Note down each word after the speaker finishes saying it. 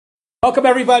Welcome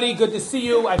everybody, good to see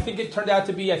you. I think it turned out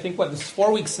to be, this is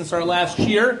 4 weeks since our last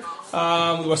year. It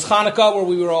was Hanukkah where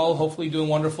we were all hopefully doing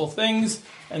wonderful things.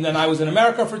 And then I was in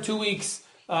America for 2 weeks.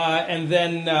 And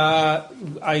then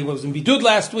I was in Bidud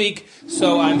last week.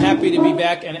 So I'm happy to be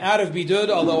back and out of Bidud,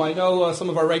 although I know some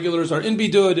of our regulars are in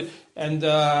Bidud. And,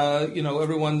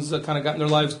 everyone's kind of gotten their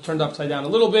lives turned upside down a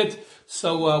little bit.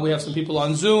 So we have some people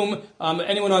on Zoom.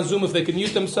 Anyone on Zoom, if they could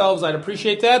mute themselves, I'd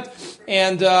appreciate that.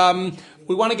 And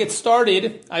we want to get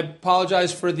started. I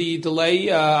apologize for the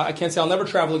delay. I can't say I'll never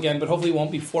travel again, but hopefully it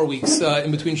won't be 4 weeks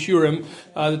in between Shurim.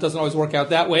 That doesn't always work out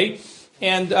that way.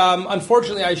 And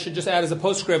unfortunately, I should just add as a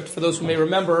postscript, for those who may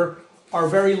remember, our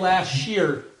very last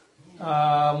shir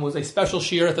was a special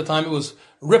shir. At the time, it was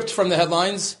ripped from the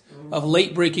headlines of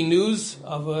late breaking news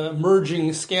of an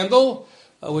emerging scandal,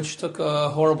 which took a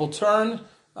horrible turn.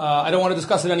 I don't want to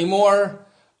discuss it anymore,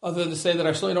 other than to say that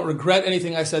I certainly don't regret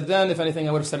anything I said then. If anything,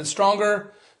 I would have said it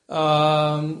stronger.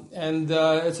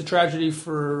 It's a tragedy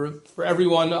for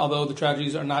everyone, although the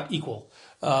tragedies are not equal.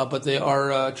 But they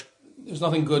are, there's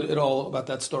nothing good at all about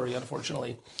that story,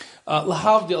 unfortunately.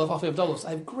 Lahavdil, I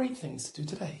have great things to do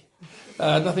today.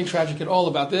 Nothing tragic at all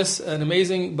about this. An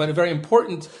amazing, but a very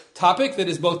important topic that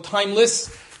is both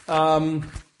timeless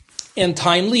and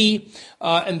timely,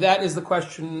 and that is the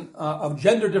question of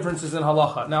gender differences in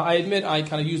halacha. Now, I admit I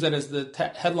kind of use that as the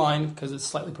headline because it's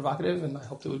slightly provocative, and I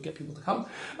hoped it would get people to come.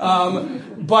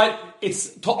 But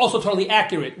it's also totally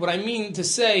accurate. What I mean to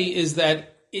say is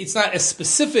that it's not as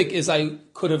specific as I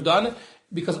could have done,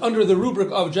 because under the rubric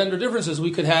of gender differences,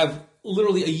 we could have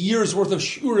literally a year's worth of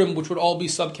shurim, which would all be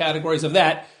subcategories of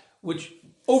that, which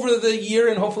over the year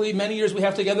and hopefully many years we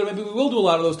have together, maybe we will do a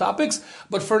lot of those topics.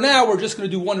 But for now, we're just going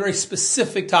to do one very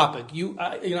specific topic.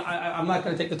 I'm not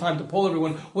going to take the time to poll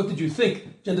everyone. What did you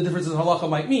think gender differences in halacha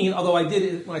might mean? Although I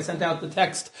did, when I sent out the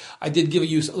text, I did give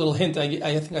you a little hint.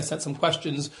 I think I sent some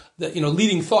questions that,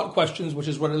 leading thought questions, which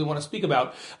is what I really want to speak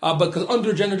about. But because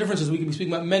under gender differences, we can be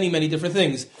speaking about many, many different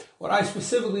things. What I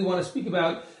specifically want to speak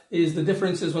about is the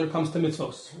differences when it comes to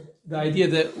mitzvos. The idea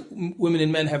that women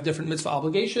and men have different mitzvah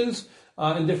obligations,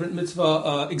 and different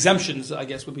mitzvah exemptions, I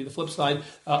guess, would be the flip side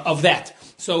of that.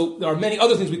 So there are many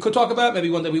other things we could talk about, maybe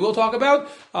one that we will talk about,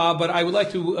 but I would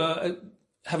like to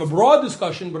have a broad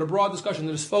discussion, but a broad discussion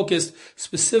that is focused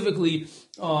specifically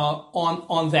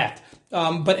on that.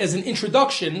 But as an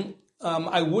introduction,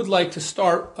 I would like to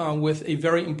start with a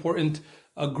very important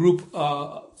group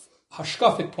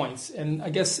hashkafic points. And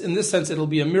I guess in this sense, it'll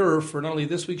be a mirror for not only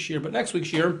this week's year, but next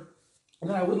week's year. And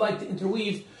then I would like to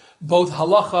interweave both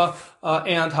halacha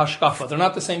and hashkafa. They're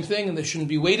not the same thing, and they shouldn't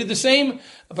be weighted the same.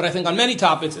 But I think on many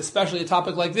topics, especially a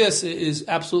topic like this, it is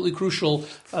absolutely crucial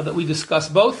that we discuss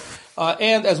both.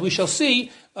 And as we shall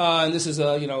see, and this is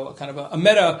kind of a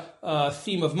meta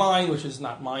theme of mine, which is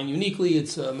not mine uniquely.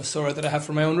 It's a Masorah that I have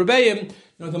from my own Rebbeim.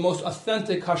 The most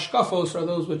authentic hashkafos are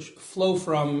those which flow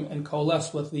from and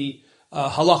coalesce with the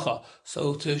halacha.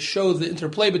 So to show the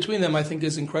interplay between them, I think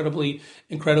is incredibly,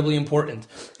 incredibly important.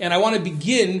 And I want to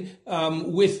begin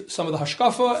with some of the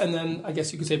hashkafa, and then I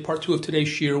guess you could say part 2 of today's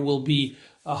shir will be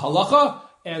halacha.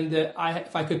 And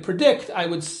if I could predict, I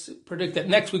would predict that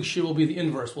next week's shir will be the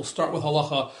inverse. We'll start with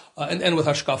halacha and end with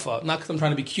hashkafa. Not because I'm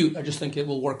trying to be cute, I just think it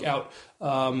will work out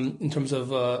in terms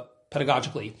of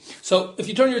pedagogically. So if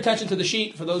you turn your attention to the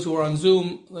sheet, for those who are on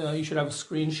Zoom, you should have a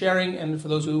screen sharing, and for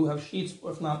those who have sheets,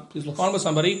 or if not, please look on with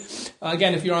somebody.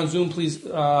 Again, if you're on Zoom, please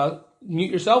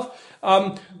mute yourself.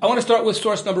 I want to start with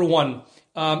source number 1.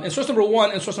 And source number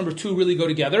 1 and source number 2 really go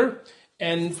together.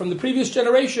 And from the previous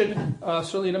generation,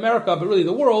 certainly in America, but really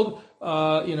the world,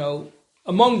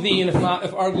 among the, and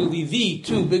if arguably the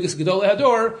 2 biggest Gedolei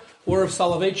Hador were of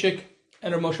Soloveitchik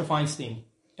and Rav Moshe Feinstein.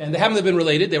 And they haven't been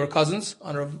related. They were cousins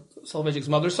on Rav Soloveitchik's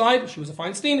mother's side. She was a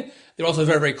Feinstein. They were also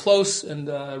very, very close and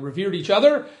revered each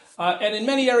other. And in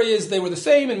many areas, they were the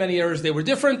same. In many areas, they were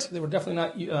different. They were definitely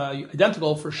not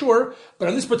identical for sure. But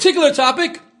on this particular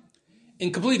topic,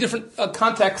 in completely different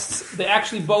contexts, they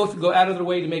actually both go out of their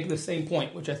way to make the same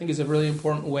point, which I think is a really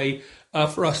important way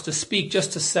for us to speak,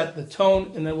 just to set the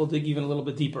tone, and then we'll dig even a little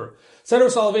bit deeper. Seder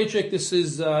Soloveitchik, this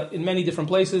is in many different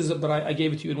places, but I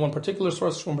gave it to you in one particular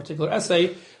source, from one particular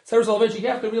essay. Seder Soloveitchik, you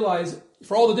have to realize,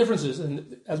 for all the differences,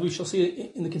 and as we shall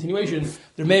see in the continuation,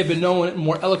 there may have been no one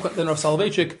more eloquent than Rav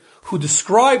Soloveitchik who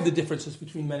described the differences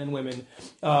between men and women.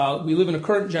 We live in a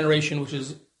current generation which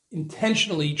is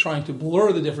intentionally trying to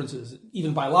blur the differences,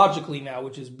 even biologically now,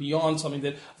 which is beyond something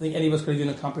that I think any of us could have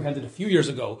even comprehended a few years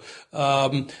ago.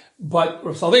 But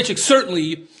Rav Soloveitchik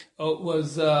certainly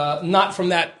was not from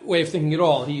that way of thinking at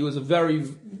all. He was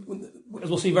as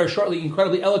we'll see very shortly,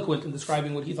 incredibly eloquent in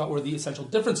describing what he thought were the essential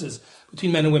differences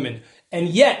between men and women. And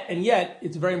yet,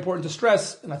 it's very important to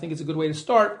stress, and I think it's a good way to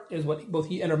start, is what both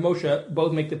he and Rav Moshe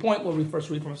both make the point. We'll first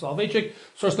read from Soloveitchik.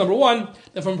 Source number one,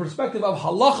 that from a perspective of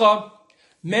halacha,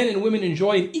 men and women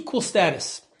enjoy an equal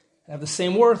status and have the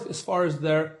same worth as far as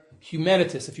their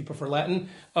humanitas, if you prefer Latin,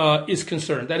 is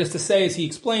concerned. That is to say, as he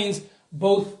explains,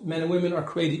 both men and women are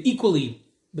created equally,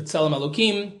 b'tselem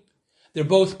Elokim. They're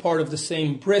both part of the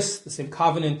same bris, the same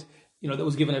covenant, that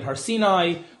was given at Har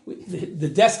Sinai. The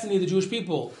destiny of the Jewish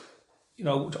people,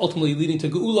 which ultimately leading to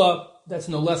Geula, that's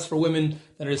no less for women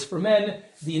than it is for men.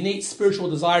 The innate spiritual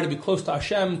desire to be close to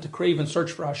Hashem, to crave and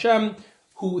search for Hashem,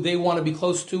 who they want to be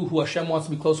close to, who Hashem wants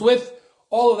to be close with.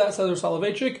 All of that, says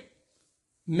Soloveitchik,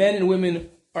 men and women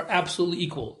are absolutely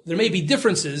equal. There may be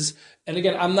differences, and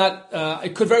again,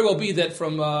 it could very well be that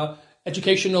from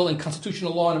educational and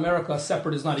constitutional law in America,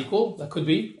 separate is not equal. That could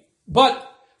be. But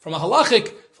from a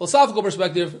halachic, philosophical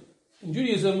perspective, in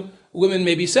Judaism, women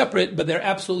may be separate, but they're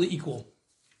absolutely equal.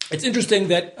 It's interesting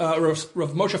that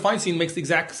Rav Moshe Feinstein makes the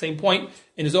exact same point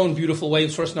in his own beautiful way in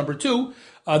source number 2.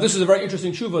 This is a very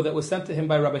interesting tshuva that was sent to him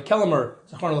by Rabbi Kellemer,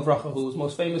 Zecharno Levracha, who was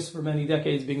most famous for many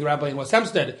decades being the rabbi in West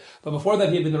Hempstead. But before that,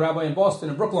 he had been the rabbi in Boston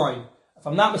and Brookline. If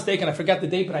I'm not mistaken, I forget the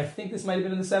date, but I think this might have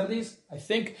been in the 70s. I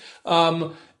think.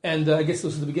 And I guess this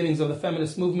was the beginnings of the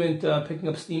feminist movement picking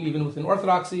up steam even within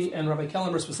Orthodoxy. And Rabbi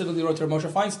Kellemer specifically wrote to Rav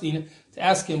Moshe Feinstein to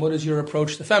ask him, what is your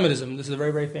approach to feminism? This is a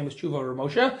very, very famous tshuva of Rav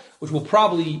Moshe, which we'll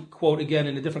probably quote again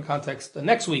in a different context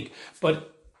next week.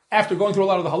 But after going through a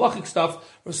lot of the halachic stuff,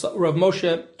 Rav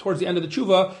Moshe, towards the end of the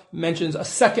tshuva, mentions a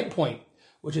second point,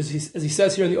 which is, as he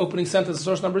says here in the opening sentence of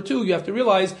source number 2, you have to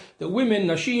realize that women,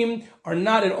 nashim, are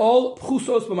not at all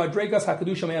pchusos b'madregas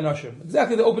hakadusha me'anashim.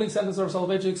 Exactly the opening sentence of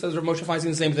Soloveitchik says Rav Moshe Feinstein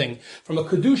the same thing. From a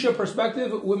kedusha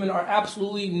perspective, women are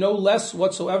absolutely no less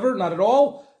whatsoever, not at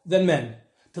all, than men.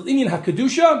 Til inyan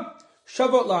hakadusha,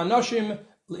 shavot la'anashim,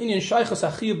 l'inyan shaychas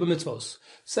achiv b'mitzvos.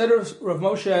 Said Rav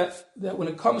Moshe that when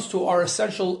it comes to our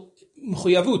essential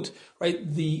mechuyavut,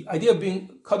 right, the idea of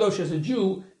being kadosh as a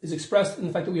Jew is expressed in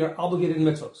the fact that we are obligated in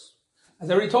mitzvos. As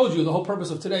I already told you, the whole purpose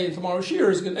of today and tomorrow's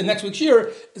shir and next week's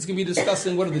shir is going to be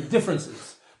discussing what are the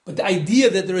differences. But the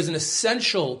idea that there is an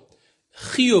essential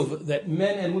chiyuv that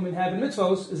men and women have in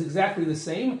mitzvos is exactly the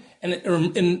same. And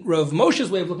in Rav Moshe's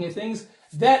way of looking at things,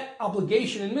 that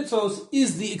obligation in mitzvos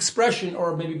is the expression,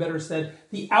 or maybe better said,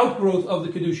 the outgrowth of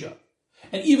the kedusha.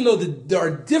 And even though there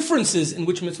are differences in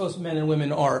which mitzvos men and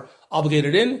women are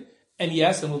obligated in, and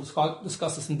yes, and we'll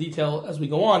discuss this in detail as we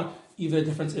go on, even a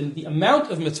difference in the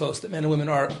amount of mitzvos that men and women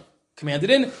are commanded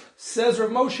in, says Rav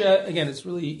Moshe, again, it's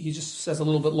really, he just says a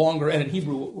little bit longer and in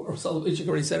Hebrew, or Soloveitchik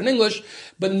already said in English,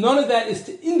 but none of that is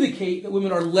to indicate that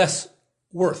women are less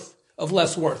worth.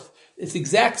 It's the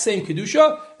exact same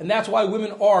kedusha, and that's why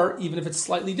women are, even if it's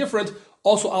slightly different,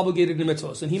 also obligated in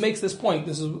mitzvos. And he makes this point,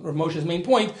 this is Rav Moshe's main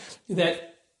point,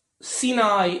 that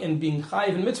Sinai and being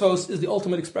chayiv in mitzvos is the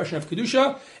ultimate expression of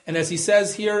kedusha. And as he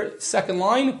says here, second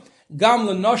line, gam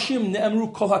l'nashim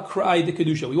ne'emru kol ha'kra'ai de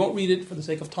kedusha. We won't read it for the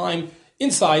sake of time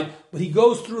inside, but he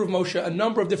goes through Rav Moshe a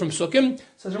number of different psukim.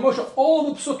 Says Rav Moshe,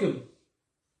 all the psukim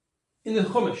in the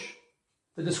Chumash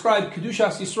that describe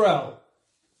kedushas Yisrael,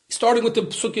 starting with the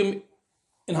psukim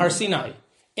in Har Sinai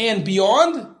and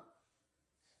beyond,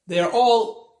 they are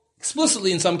all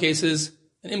explicitly in some cases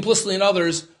and implicitly in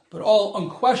others, but all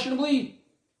unquestionably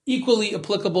equally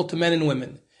applicable to men and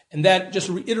women. And that just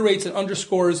reiterates and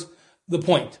underscores the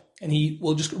point. And he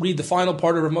will just read the final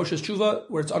part of Rav Moshe's tshuva,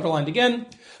 where it's underlined again.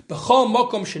 B'chol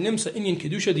mokom shenimsa inyan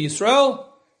kedusha di Yisrael,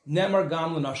 nemar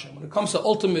gam l'nashim. When it comes to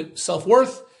ultimate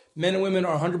self-worth, men and women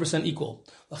are 100% equal.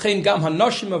 L'chein gam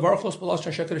hanashim avarchos b'las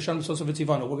shasher kedushan b'sosav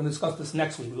v'tzivanu. We're going to discuss this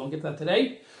next week. We won't get to that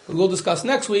today, but we'll discuss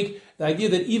next week the idea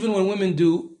that even when women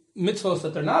do mitzvahs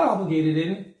that they're not obligated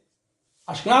in,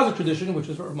 Ashkenazi tradition, which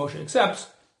is what Rav Moshe accepts,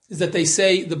 is that they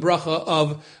say the bracha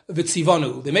of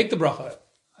v'tzivanu. They make the bracha.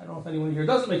 I don't know if anyone here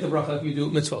doesn't make the bracha if you do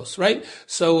mitzvos, right?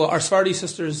 So our Sephardi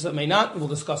sisters may not. We'll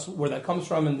discuss where that comes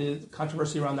from and the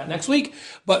controversy around that next week.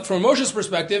 But from Moshe's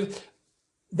perspective,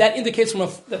 that indicates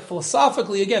that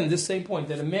philosophically, again, this same point,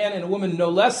 that a man and a woman no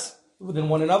less than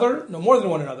one another, no more than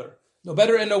one another, no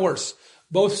better and no worse.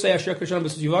 Both say Asher Kiddushanu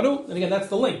v'Tzivanu, and again, that's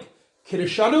the link.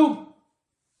 Kiddushanu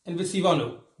and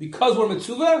V'Tzivanu. Because we're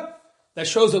mitzvah, that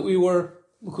shows that we were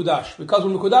Mekudash. Because we're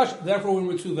Mekudash, therefore we're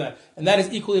mitzvah. And that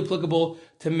is equally applicable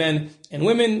to men and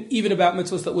women, even about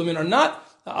mitzvahs that women are not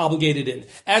obligated in.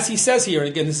 As he says here,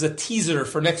 again, this is a teaser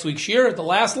for next week's shir at the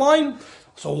last line.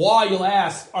 So why, you'll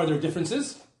ask, are there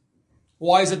differences?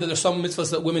 Why is it that there's some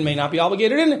mitzvahs that women may not be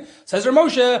obligated in? Says Rav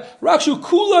Moshe, Rakshu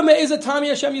kula me'ezatami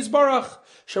Hashem Yisbarach,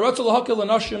 sharatzu lahakil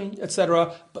l'nashim,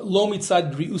 etc., but lo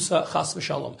mitzad driusa chas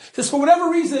v'shalom. Says for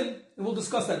whatever reason, and we'll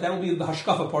discuss that, that will be the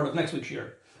hashkafa part of next week's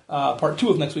year, part 2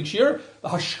 of next week's year, the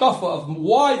hashkafa of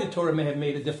why the Torah may have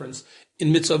made a difference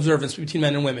in mitzvah observance between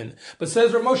men and women. But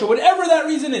says Rav Moshe, whatever that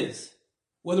reason is,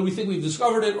 whether we think we've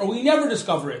discovered it or we never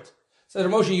discover it, says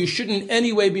Rav Moshe, you shouldn't in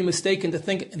any way be mistaken to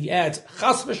think, and he adds,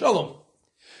 chas v'shalom,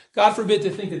 God forbid to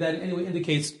think that that in any way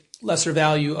indicates lesser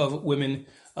value of women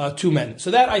to men.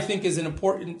 So that, I think, is an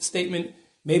important statement.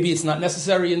 Maybe it's not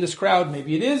necessary in this crowd,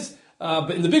 maybe it is,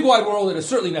 but in the big wide world, it is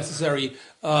certainly necessary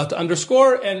to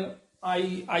underscore, and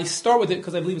I start with it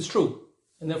because I believe it's true.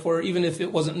 And therefore, even if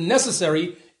it wasn't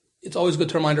necessary, it's always good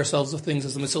to remind ourselves of things,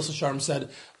 as the Mesillas Yesharim said,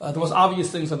 the most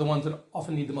obvious things are the ones that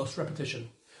often need the most repetition.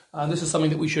 This is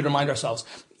something that we should remind ourselves.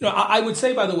 I would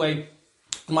say, by the way,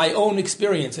 my own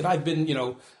experience, and I've been,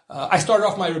 I started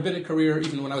off my rabbinic career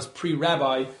even when I was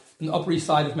pre-rabbi in the Upper East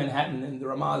Side of Manhattan in the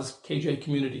Ramaz KJ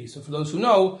community. So for those who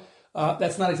know,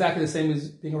 that's not exactly the same as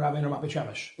being a rabbi in Ramat Beit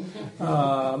Shemesh.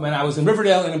 And I was in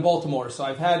Riverdale and in Baltimore. So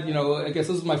I've had, I guess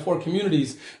those are my 4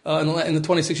 communities in the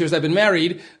 26 years I've been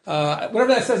married. Whatever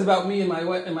that says about me and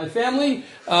my family,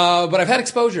 but I've had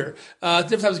exposure to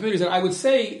different types of communities. And I would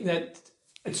say that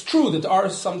it's true that there are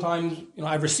sometimes,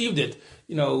 I've received it,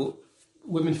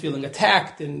 women feeling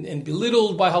attacked and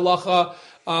belittled by halacha.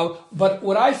 But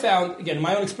what I found, again, in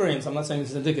my own experience, I'm not saying this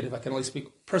is indicative, I can only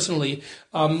speak personally,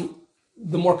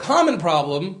 the more common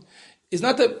problem is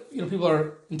not that people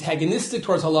are antagonistic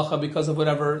towards halacha because of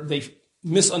whatever they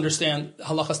misunderstand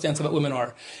halacha stance about women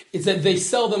are. It's that they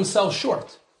sell themselves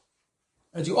short.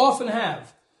 As you often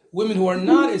have, women who are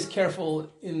not as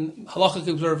careful in halachic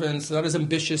observance, they're not as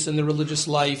ambitious in their religious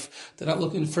life, they're not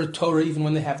looking for Torah even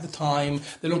when they have the time,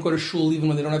 they don't go to shul even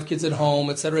when they don't have kids at home,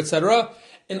 etc., etc.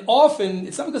 And often,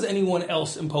 it's not because anyone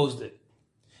else imposed it.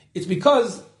 It's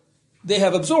because they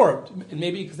have absorbed, and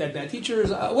maybe because they had bad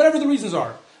teachers, whatever the reasons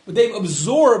are, but they've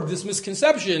absorbed this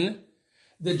misconception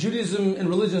that Judaism and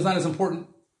religion is not as important.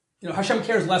 Hashem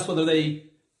cares less whether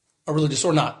they are religious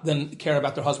or not than care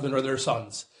about their husband or their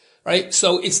sons. Right?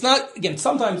 So it's not, again,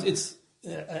 sometimes it's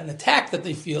an attack that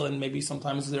they feel, and maybe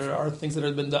sometimes there are things that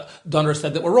have been done or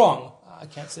said that were wrong. I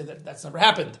can't say that that's never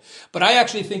happened. But I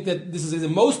actually think that this is the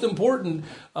most important,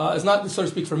 it's not, so to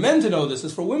speak, for men to know this,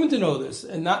 it's for women to know this.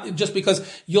 And not just because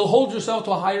you'll hold yourself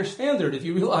to a higher standard if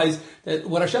you realize that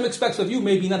what Hashem expects of you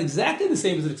may be not exactly the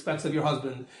same as it expects of your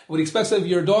husband. What he expects of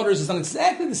your daughters is not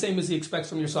exactly the same as he expects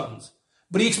from your sons.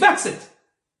 But he expects it.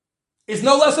 It's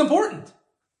no less important.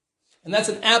 And that's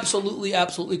an absolutely,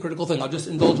 absolutely critical thing. I'll just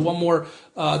indulge one more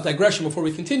digression before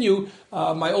we continue.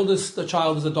 My oldest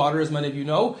child is a daughter, as many of you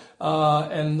know,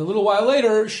 and a little while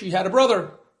later, she had a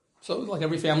brother. So like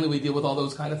every family, we deal with all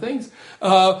those kind of things.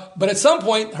 But at some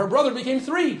point, her brother became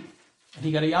 3. And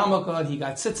he got a yarmulke, and he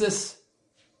got tzitzis.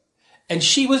 And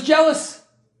she was jealous.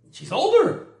 She's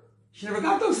older. She never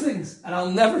got those things. And I'll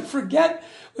never forget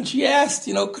when she asked,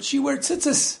 could she wear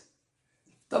tzitzis?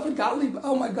 David Gottlieb,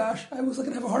 oh my gosh, I was going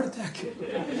to have a heart attack. I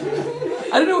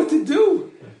didn't know what to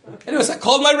do. Anyways, I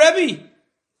called my Rebbe,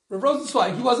 Rav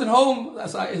Rosenzweig. He wasn't home,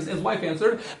 his wife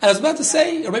answered. And I was about to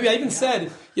say, or maybe I even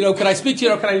said, can I speak to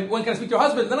you, or when can I speak to your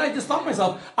husband? And then I just thought to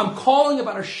myself, I'm calling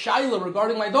about a shaila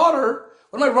regarding my daughter.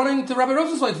 What am I running to Rabbi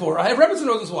Rosenzweig for? I have Rebbe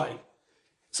Rosenzweig.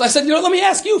 So I said, let me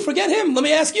ask you, forget him, let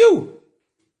me ask you.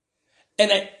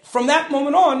 And from that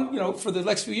moment on, for the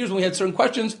next few years when we had certain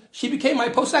questions, she became my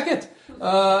poseket.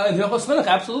 And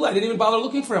absolutely, I didn't even bother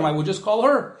looking for him. I would just call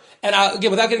her. And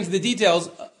again, without getting into the details,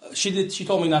 she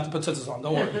told me not to put tzitzis on.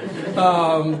 Don't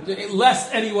worry.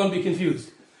 Lest anyone be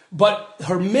confused. But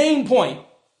her main point,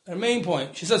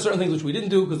 she said certain things which we didn't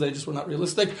do because they just were not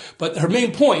realistic. But her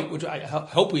main point, which I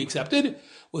hope we accepted,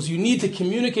 was you need to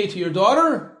communicate to your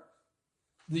daughter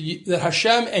that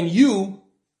Hashem and you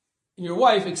and your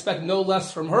wife expect no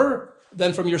less from her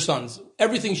than from your sons.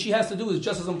 Everything she has to do is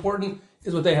just as important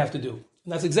as what they have to do.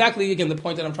 And that's exactly, again, the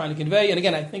point that I'm trying to convey. And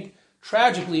again, I think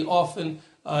tragically often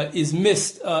is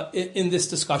missed in this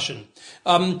discussion.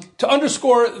 To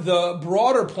underscore the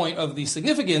broader point of the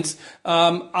significance,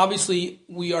 obviously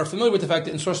we are familiar with the fact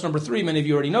that in source number 3, many of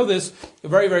you already know this, a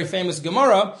very, very famous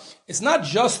Gemara, it's not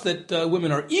just that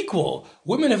women are equal.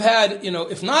 Women have had,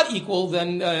 if not equal,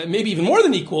 then maybe even more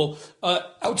than equal,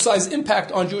 outsized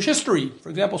impact on Jewish history. For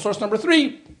example, source number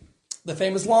 3, the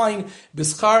famous line,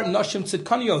 Bischar Nashim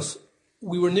Tzidkanios,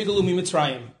 we were Nigalu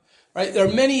Mitzrayim. Right? There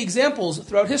are many examples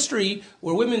throughout history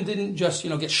where women didn't just,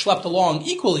 get schlepped along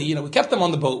equally. We kept them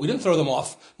on the boat. We didn't throw them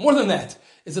off. More than that,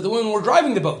 is that the women were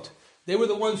driving the boat. They were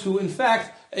the ones who, in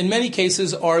fact, in many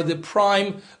cases, are the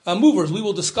prime movers. We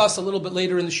will discuss a little bit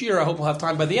later in the shir. I hope we'll have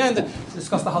time by the end to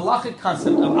discuss the halachic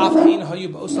concept of afhein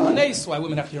hayub osahanes, why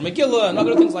women have to hear Megillah and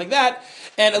other things like that.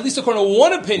 And at least according to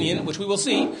one opinion, which we will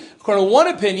see, according to one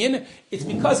opinion, it's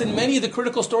because in many of the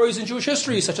critical stories in Jewish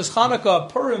history, such as Hanukkah,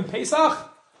 Purim, Pesach,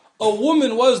 a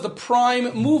woman was the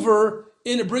prime mover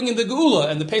in bringing the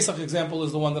Geula. And the Pesach example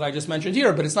is the one that I just mentioned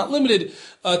here, but it's not limited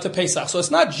to Pesach. So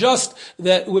it's not just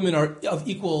that women are of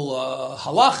equal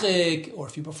halachic, or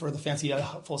if you prefer the fancy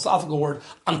philosophical word,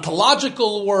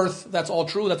 ontological worth. That's all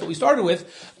true. That's what we started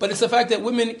with. But it's the fact that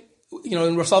women,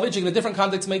 in Rav Soloveitchik, in a different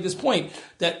context, made this point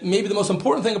that maybe the most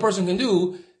important thing a person can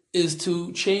do is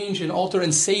to change and alter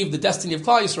and save the destiny of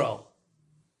Klal Yisrael.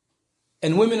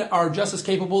 And women are just as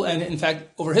capable, and in fact,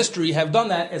 over history, have done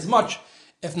that as much,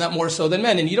 if not more so, than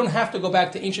men. And you don't have to go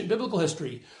back to ancient biblical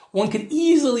history. One could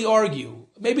easily argue,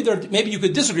 maybe you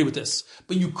could disagree with this,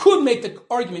 but you could make the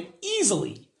argument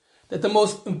easily that the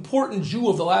most important Jew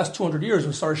of the last 200 years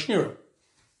was Sarah Schneer.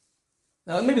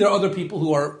 Now, maybe there are other people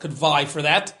who could vie for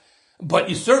that, but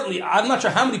I'm not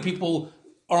sure how many people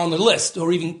are on the list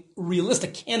or even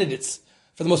realistic candidates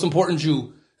for the most important Jew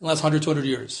in the last 100, 200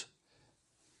 years.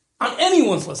 On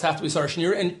anyone's list have to be Sarah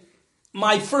Schneer, and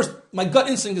my gut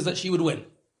instinct is that she would win.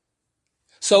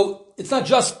 So it's not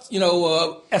just,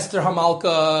 Esther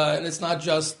Hamalka, and it's not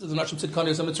just the Nashim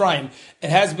Tzidkanu and Mitzrayim.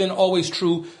 It has been always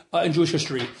true in Jewish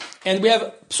history. And we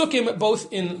have psukim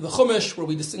both in the Chumash, where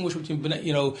we distinguish between,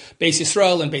 Beis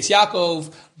Yisrael and Beis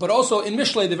Yaakov, but also in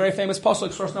Mishlei, the very famous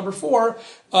pasuk, source number 4,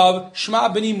 of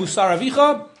Shema B'ni Musar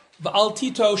Avicha, V'al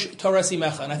titosh Torah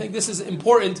simecha. And I think this is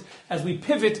important as we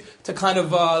pivot to kind of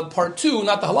part 2,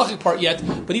 not the halachic part yet,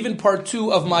 but even part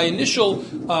 2 of my initial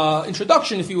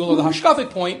introduction, if you will, or the hashkafic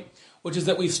point, which is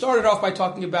that we've started off by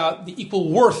talking about the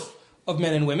equal worth of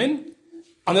men and women.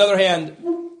 On the other hand,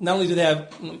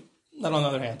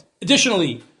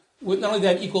 additionally, not only do they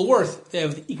have equal worth, they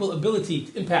have the equal ability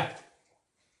to impact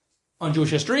on Jewish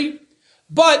history.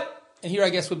 But, and here I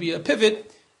guess would be a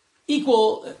pivot,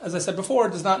 equal, as I said before,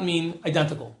 does not mean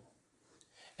identical.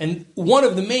 And one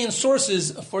of the main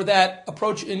sources for that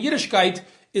approach in Yiddishkeit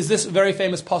is this very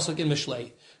famous pasuk in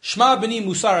Mishlei. Shema b'ni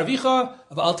musar avicha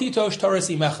v'al titosh Torah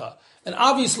simecha. And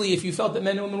obviously, if you felt that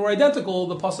men and women were identical,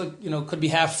 the pasuk, could be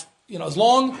half, as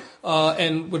long,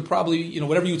 and would probably,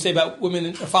 whatever you would say about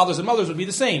women, fathers and mothers would be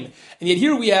the same. And yet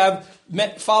here we have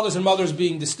fathers and mothers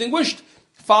being distinguished.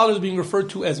 Father is being referred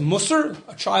to as musar.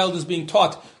 A child is being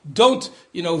taught, don't,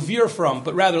 veer from,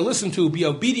 but rather listen to, be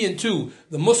obedient to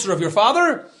the musar of your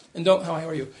father, and how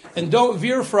are you? And don't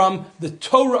veer from the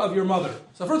Torah of your mother.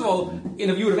 So first of all,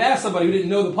 if you would have asked somebody who didn't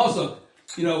know the pasuk,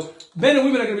 men and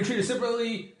women are going to be treated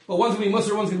separately, but one's going to be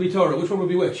musar, one's going to be Torah. Which one would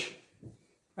be which?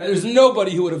 Right? There's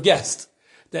nobody who would have guessed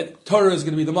that Torah is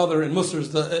going to be the mother and musar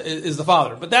is the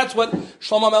father. But that's what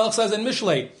Shlomo Melech says in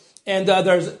Mishlei. And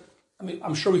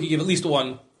I'm sure we could give at least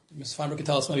one. Ms. Feinberg could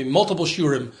tell us maybe multiple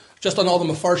shurim just on all the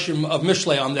mafarshim of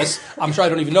Mishlei on this. I'm sure I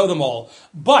don't even know them all.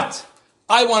 But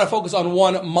I want to focus on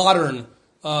one modern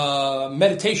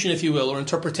meditation, if you will, or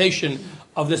interpretation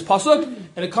of this pasuk,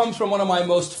 and it comes from one of my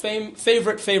most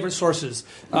favorite sources.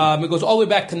 It goes all the way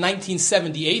back to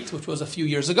 1978, which was a few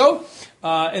years ago,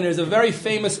 and there's a very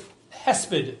famous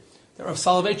hesped that Rav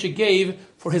Soloveitchik gave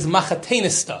for his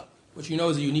machatenista, which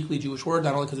is a uniquely Jewish word,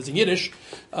 not only because it's in Yiddish,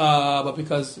 but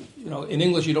because in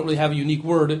English you don't really have a unique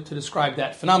word to describe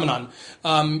that phenomenon.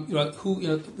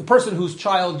 The person whose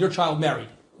child your child married,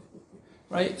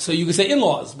 right? So you could say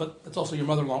in-laws, but that's also your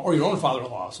mother-in-law or your own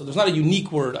father-in-law. So there's not a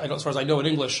unique word, as far as I know, in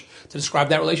English to describe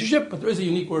that relationship, but there is a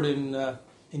unique word in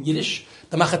Yiddish.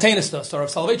 The machatenista, so Rav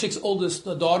Soloveitchik's oldest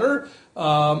daughter,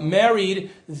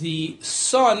 married the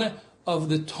son of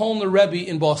the Tolner Rebbe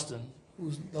in Boston.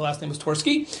 The last name was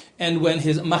Tversky, and when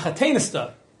his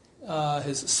machatenista,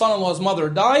 his son-in-law's mother,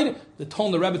 died, the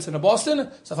Tolner Rebbetzin of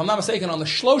Boston, so if I'm not mistaken, on the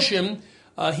Shloshim,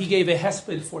 he gave a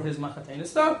hesped for his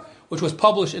machatenista, which was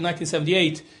published in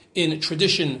 1978 in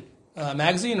Tradition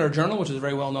magazine or journal, which is a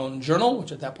very well-known journal,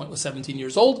 which at that point was 17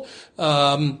 years old.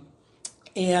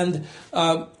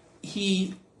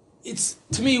 It's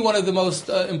to me one of the most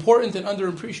important and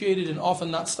underappreciated and often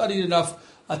not studied enough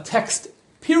text,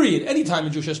 period, any time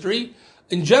in Jewish history,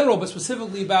 in general, but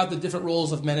specifically about the different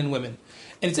roles of men and women.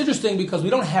 And it's interesting because we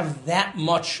don't have that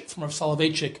much from Rav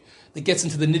Soloveitchik that gets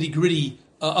into the nitty-gritty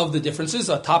of the differences,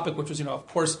 a topic which was, of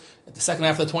course, at the second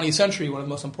half of the 20th century, one of the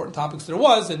most important topics there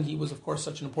was, and he was, of course,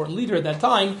 such an important leader at that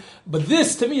time. But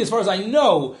this, to me, as far as I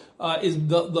know, is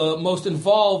the most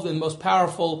involved and most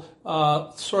powerful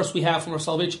source we have from Rav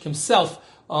Soloveitchik himself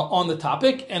on the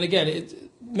topic. And again,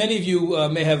 many of you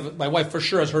may have, my wife for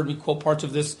sure has heard me quote parts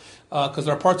of this, because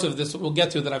there are parts of this that we'll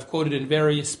get to that I've quoted in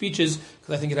various speeches,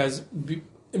 because I think it has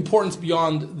importance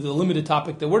beyond the limited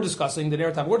topic that we're discussing, the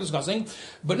narrative we're discussing.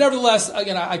 But nevertheless,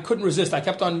 again, I couldn't resist. I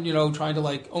kept on, trying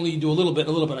to only do a little bit.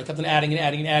 I kept on adding and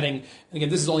adding and adding. And again,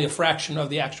 this is only a fraction of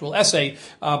the actual essay,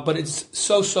 but it's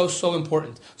so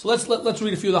important. So let's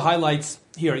read a few of the highlights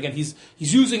here. Again, he's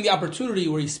using the opportunity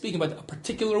where he's speaking about a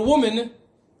particular woman,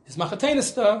 his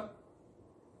machatenista.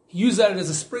 He used that as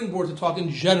a springboard to talk in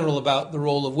general about the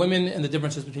role of women and the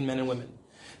differences between men and women.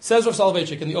 Says Rav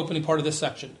Soloveitchik in the opening part of this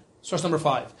section. Source number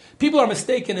 5. People are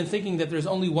mistaken in thinking that there's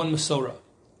only one Masorah,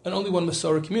 and only one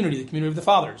Masorah community, the community of the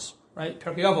fathers, right?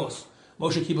 Pirkei Avos.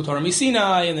 Moshe Kibbutz Torah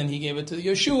Misinai, and then he gave it to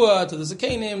Yeshua, to the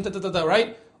Zakenim,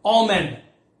 right? All men.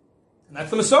 And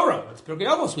that's the Masorah. That's Pirkei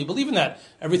Avos. We believe in that.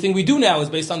 Everything we do now is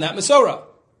based on that Masorah.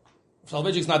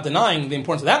 Soloveitchik is not denying the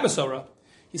importance of that Masorah.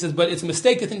 He says, but it's a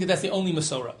mistake to think that that's the only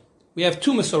Masorah. We have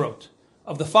 2 Masorot,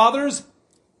 of the fathers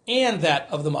and that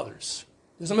of the mothers.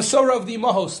 There's a Masorah of the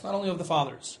Imahos, not only of the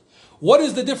fathers. What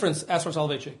is the difference, asked Rav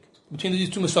Soloveitchik, between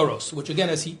these 2 Masoros? Which again,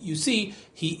 as you see,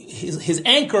 his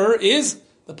anchor is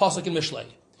the Pasuk in Mishlei.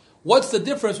 What's the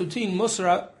difference between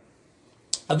Musra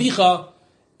Avicha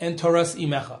and Toras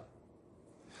Imecha?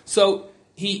 So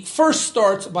he first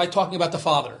starts by talking about the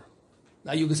father.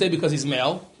 Now you can say because he's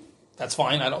male, that's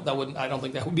fine. I don't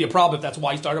think that would be a problem if that's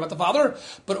why he started about the father.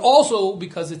 But also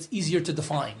because it's easier to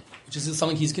define, which is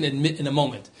something he's going to admit in a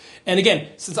moment. And again,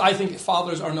 since I think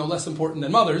fathers are no less important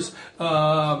than mothers,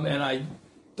 and I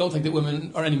don't think that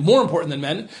women are any more important than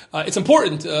men, it's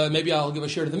important. Maybe I'll give a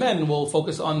share to the men, and we'll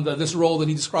focus on this role that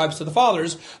he describes to the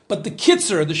fathers. But the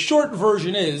kitzer, the short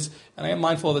version is, and I am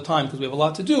mindful of the time because we have a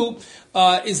lot to do,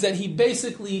 is that he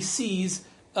basically sees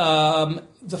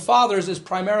the fathers as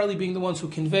primarily being the ones who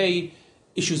convey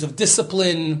issues of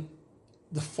discipline,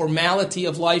 the formality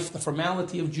of life, the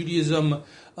formality of Judaism,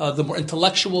 the more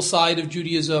intellectual side of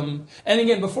Judaism. And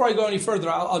again, before I go any further,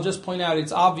 I'll just point out,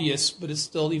 it's obvious, but it's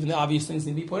still, even the obvious things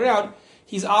need to be pointed out,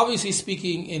 he's obviously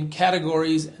speaking in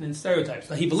categories and in stereotypes.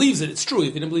 Now, he believes it, it's true.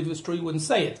 If he didn't believe it was true, he wouldn't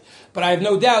say it. But I have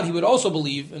no doubt he would also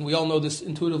believe, and we all know this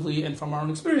intuitively and from our own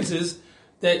experiences,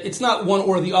 that it's not one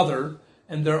or the other,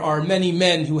 and there are many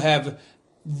men who have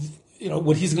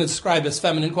what he's going to describe as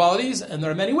feminine qualities, and there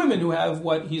are many women who have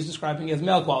what he's describing as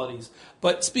male qualities.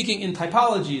 But speaking in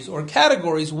typologies or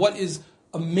categories, what is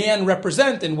a man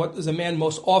represent and what is a man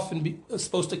most often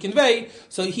supposed to convey?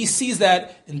 So he sees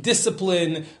that in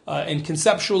discipline and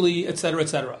conceptually, etc.,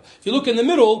 etc. If you look in the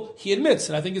middle, he admits,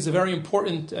 and I think it's a very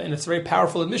important and it's a very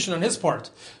powerful admission on his part.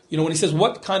 When he says,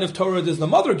 what kind of Torah does the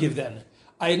mother give then?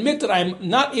 I admit that I'm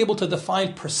not able to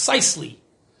define precisely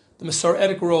the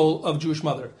Masoretic role of Jewish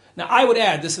mother. Now, I would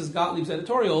add, this is Gottlieb's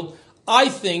editorial, I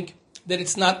think that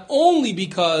it's not only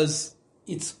because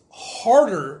it's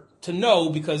harder to know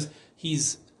because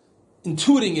he's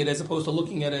intuiting it as opposed to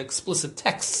looking at an explicit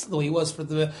text the way he was for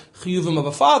the chiyuvim of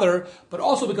a father, but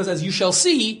also because, as you shall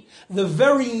see, the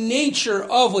very nature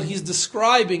of what he's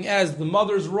describing as the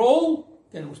mother's role,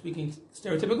 and we're speaking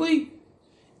stereotypically,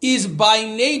 is by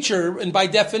nature and by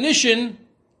definition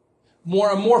more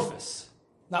amorphous.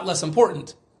 Not less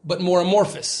important, but more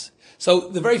amorphous. So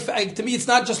the very fact, to me, it's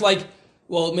not just like,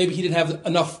 well, maybe he didn't have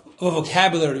enough of a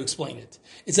vocabulary to explain it.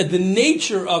 It's that the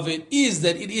nature of it is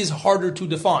that it is harder to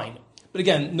define. But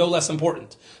again, no less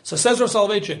important. So says Rav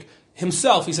Soloveitchik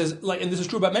himself, he says, and this is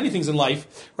true about many things in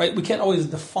life, right? We can't always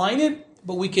define it,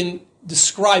 but we can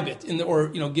describe it or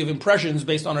give impressions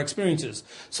based on our experiences.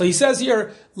 So he says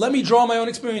here, let me draw my own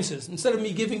experiences. Instead of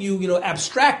me giving you,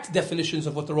 abstract definitions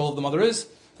of what the role of the mother is,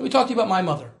 let me talk to you about my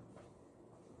mother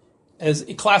as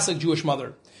a classic Jewish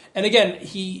mother. And again,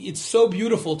 it's so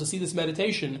beautiful to see this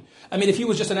meditation. I mean, if he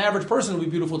was just an average person, it would be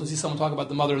beautiful to see someone talk about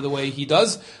the mother the way he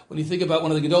does. When you think about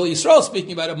one of the Gedolei Yisrael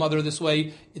speaking about a mother this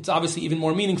way, it's obviously even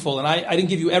more meaningful. And I didn't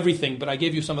give you everything, but I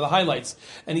gave you some of the highlights.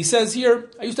 And he says here,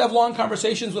 I used to have long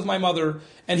conversations with my mother.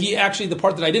 And he actually, the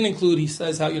part that I didn't include, he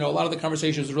says how, a lot of the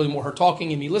conversations was really more her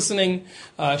talking and me listening.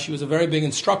 She was a very big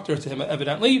instructor to him,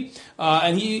 evidently.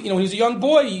 And he, when he was a young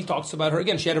boy, he talks about her.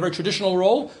 Again, she had a very traditional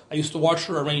role. I used to watch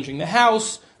her arranging the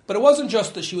house. But it wasn't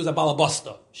just that she was a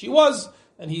balabasta. She was,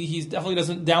 and he definitely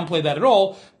doesn't downplay that at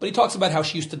all, but he talks about how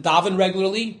she used to daven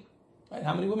regularly. Right?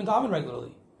 How many women daven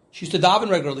regularly? She used to daven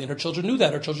regularly, and her children knew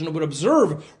that. Her children would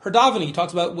observe her davening. He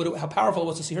talks about how powerful it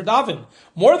was to see her daven.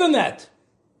 More than that,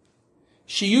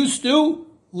 she used to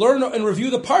learn and review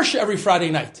the Parsha every Friday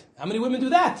night. How many women do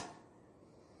that?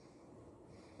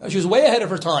 She was way ahead of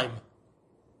her time.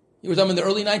 He was in the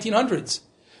early 1900s.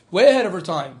 Way ahead of her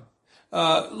time.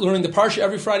 Learning the Parsha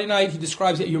every Friday night. He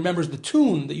describes that he remembers the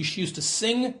tune that she used to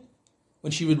sing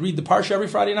when she would read the Parsha every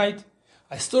Friday night.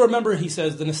 I still remember, he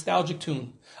says, the nostalgic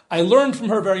tune. I learned from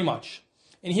her very much.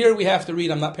 And here we have to read,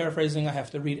 I'm not paraphrasing, I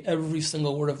have to read every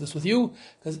single word of this with you,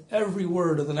 because every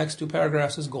word of the next two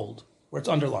paragraphs is gold, where it's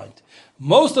underlined.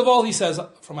 Most of all, he says,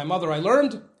 from my mother I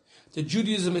learned that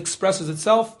Judaism expresses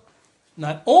itself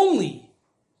not only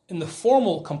in the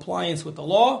formal compliance with the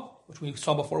law, which we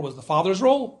saw before was the father's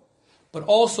role, but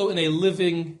also in a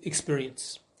living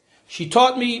experience. She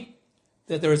taught me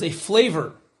that there is a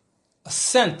flavor, a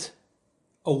scent,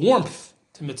 a warmth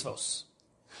to mitzvos.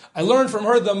 I learned from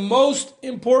her the most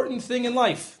important thing in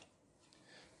life,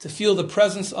 to feel the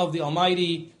presence of the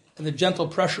Almighty and the gentle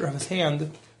pressure of His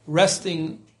hand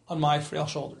resting on my frail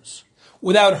shoulders.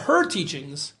 Without her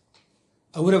teachings,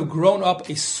 I would have grown up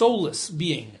a soulless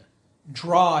being,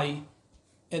 dry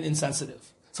and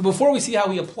insensitive. So before we see how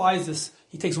he applies this,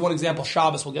 he takes one example,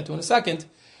 Shabbos, we'll get to in a second.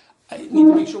 I need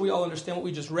to make sure we all understand what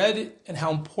we just read and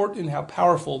how important and how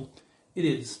powerful it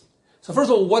is. So first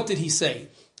of all, what did he say?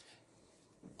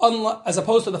 As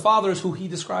opposed to the fathers who he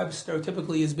describes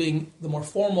stereotypically as being the more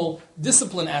formal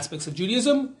discipline aspects of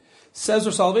Judaism, says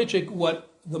Rav Soloveitchik, what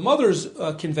the mothers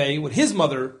convey, what his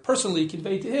mother personally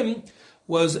conveyed to him,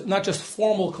 was not just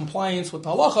formal compliance with the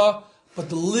halacha, but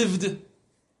the lived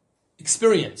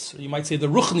experience, or you might say the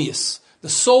ruchnius, the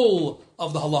soul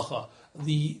of the halacha,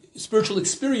 the spiritual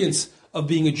experience of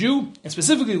being a Jew, and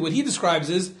specifically what he describes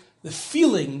is the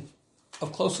feeling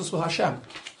of closeness with Hashem,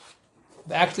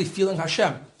 the actually feeling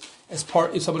Hashem as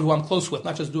someone who I'm close with,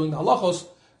 not just doing the halachos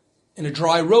in a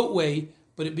dry rote way,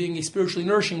 but it being a spiritually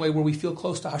nourishing way where we feel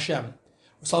close to Hashem.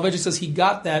 Soloveitchik says he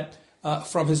got that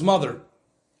from his mother.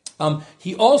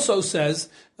 He also says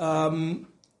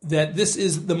that this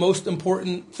is the most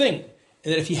important thing,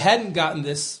 and that if he hadn't gotten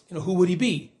this, who would he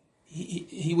be?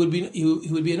 He would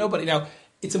be a nobody. Now,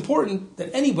 it's important that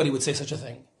anybody would say such a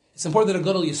thing. It's important that a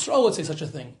Gadol Yisrael would say such a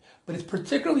thing. But it's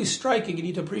particularly striking, you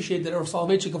need to appreciate that Rav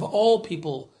Soloveitchik of all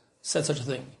people said such a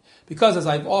thing. Because as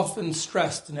I've often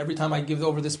stressed, and every time I give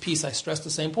over this piece, I stress the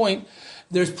same point,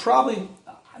 there's probably,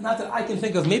 not that I can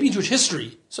think of, maybe in Jewish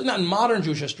history, so not in modern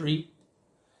Jewish history,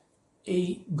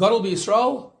 a Gadol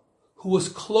Yisrael who was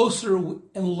closer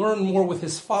and learned more with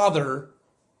his father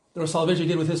than Rav Soloveitchik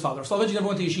did with his father. Rav Soloveitchik never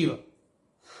went to yeshiva.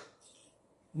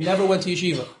 Never went to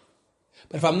yeshiva.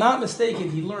 But if I'm not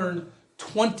mistaken, he learned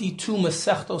 22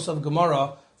 Masechtos of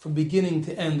Gemara from beginning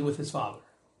to end with his father.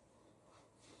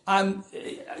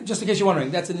 Just in case you're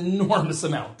wondering, that's an enormous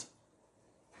amount.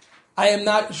 I am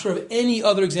not sure of any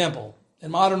other example in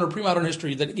modern or pre-modern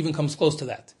history that even comes close to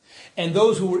that. And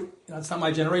those who were, it's not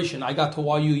my generation, I got to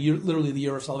YU literally the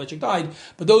year of Soloveitchik died,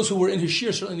 but those who were in his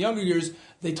shir, certainly in the younger years,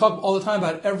 they talk all the time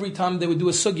about every time they would do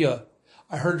a sugya.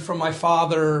 I heard from my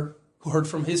father, who heard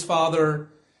from his father.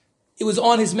 It was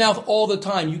on his mouth all the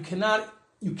time. You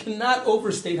cannot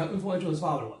overstate how influential his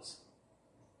father was.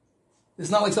 It's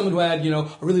not like someone who had, a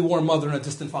really warm mother and a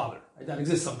distant father. Right? That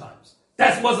exists sometimes.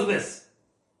 That wasn't this.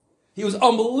 He was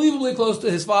unbelievably close to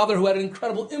his father, who had an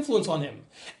incredible influence on him.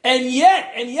 And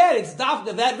yet, it's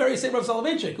Dafka, that very same Rav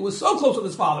Soloveitchik, who was so close with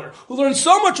his father, who learned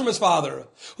so much from his father,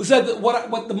 who said that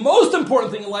what the most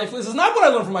important thing in life is not what I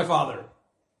learned from my father.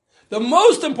 The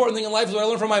most important thing in life is what I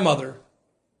learned from my mother.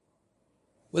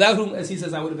 Without whom, as he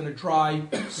says, I would have been a dry,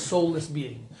 soulless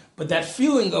being. But that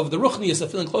feeling of the ruchnius,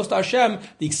 of feeling close to Hashem,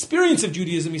 the experience of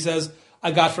Judaism, he says,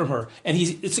 I got from her. And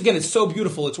it's so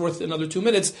beautiful, it's worth another 2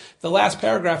 minutes. The last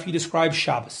paragraph, he describes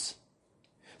Shabbos.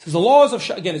 He says, the laws of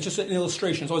Shabbos, again, it's just an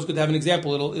illustration. It's always good to have an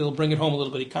example. It'll bring it home a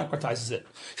little bit. He concretizes it.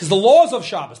 He says, the laws of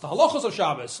Shabbos, the halachos of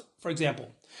Shabbos, for example,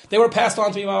 they were passed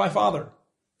on to me by my father.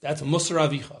 That's Musar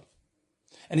Avicha.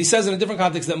 And he says in a different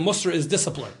context that Musar is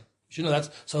discipline. You should know that.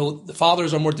 So the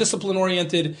fathers are more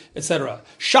discipline-oriented, etc.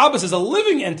 Shabbos is a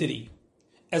living entity.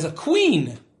 As a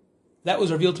queen, that was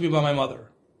revealed to me by my mother.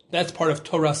 That's part of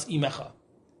Toras Imecha.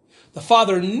 The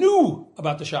father knew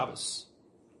about the Shabbos.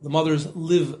 The mothers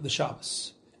live the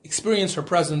Shabbos, experienced her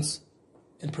presence,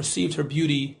 and perceived her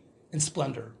beauty and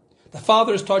splendor. The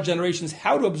fathers taught generations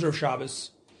how to observe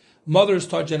Shabbos. Mothers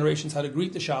taught generations how to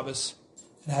greet the Shabbos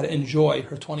and how to enjoy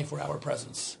her 24-hour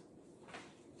presence.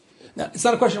 Now, it's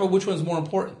not a question about which one is more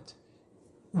important.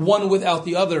 One without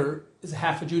the other is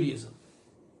half of Judaism.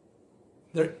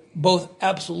 They're both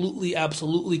absolutely,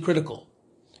 absolutely critical.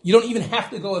 You don't even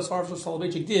have to go as far as what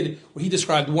Soloveitchik did, where he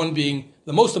described one being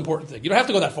the most important thing. You don't have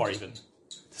to go that far even to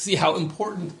see how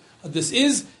important this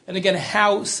is, and again,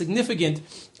 how significant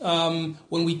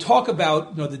when we talk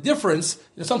about the difference.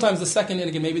 Sometimes the second, and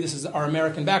again, maybe this is our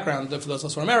American background for those of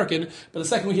us who are American, but the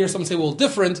second we hear someone say, well,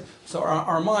 different, so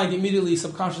our mind immediately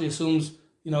subconsciously assumes,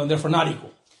 and therefore not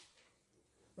equal.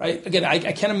 Right? Again,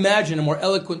 I can't imagine a more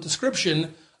eloquent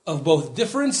description of both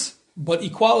difference but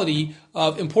equality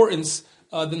of importance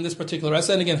than this particular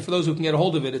essay. And again, for those who can get a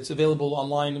hold of it, it's available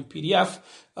online in PDF.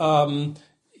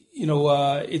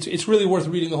 It's really worth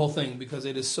reading the whole thing because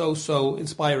it is so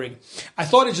inspiring. I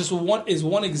thought it just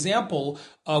one example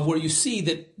of where you see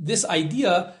that this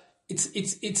idea,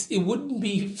 it wouldn't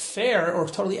be fair or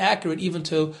totally accurate even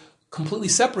to completely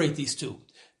separate these two.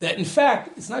 That in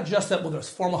fact, it's not just that, there's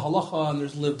formal halacha and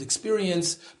there's lived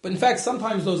experience, but in fact,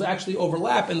 sometimes those actually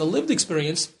overlap, and the lived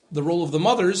experience, the role of the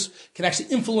mothers, can actually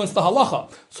influence the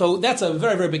halacha. So that's a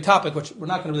very, very big topic, which we're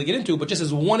not going to really get into, but just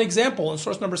as one example, in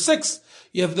source number 6,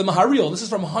 you have the Maharil. This is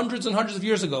from hundreds and hundreds of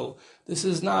years ago. This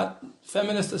is not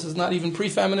feminist, this is not even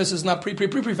pre-feminist, this is not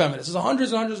pre-feminist. This is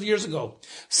hundreds and hundreds of years ago.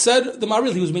 Said the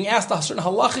Maharil, he was being asked a certain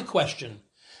halachic question.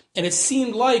 And it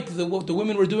seemed like what the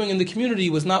women were doing in the community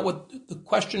was not what the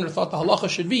question or thought the halacha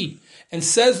should be. And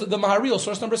says the Maharil,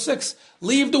 source number 6,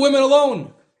 leave the women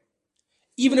alone.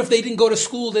 Even if they didn't go to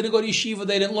school, they didn't go to yeshiva,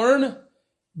 they didn't learn.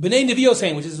 B'nei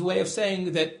neviyosein, which is a way of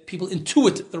saying that people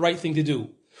intuit the right thing to do.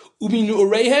 Uminu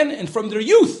urehen, and from their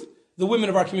youth, the women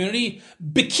of our community,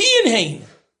 bikiyin hein.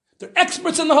 They're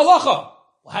experts in the halacha.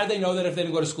 Well, how did they know that if they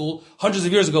didn't go to school? Hundreds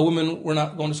of years ago, women were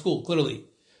not going to school, clearly.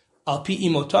 Al pi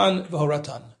imotan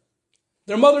v'horatan.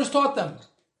 Their mothers taught them.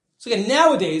 So again,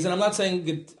 nowadays, and I'm not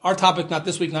saying our topic, not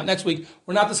this week, not next week,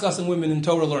 we're not discussing women in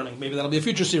Torah learning. Maybe that'll be a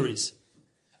future series.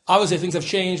 Obviously, things have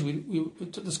changed. We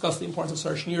discussed the importance of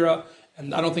Sar Shnira,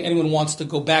 and I don't think anyone wants to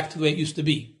go back to the way it used to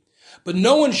be. But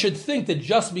no one should think that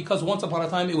just because once upon a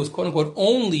time it was quote-unquote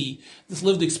only this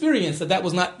lived experience, that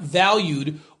was not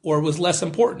valued or was less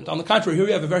important. On the contrary, here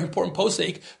we have a very important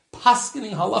posek,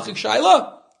 paskening halachic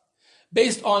shaila,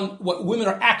 based on what women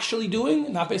are actually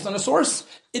doing, not based on a source,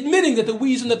 admitting that the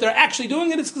reason that they're actually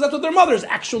doing it is because that's what their mothers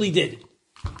actually did.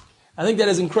 I think that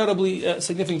is incredibly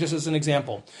significant, just as an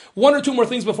example. One or two more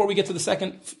things before we get to the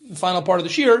final part of the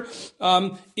shir,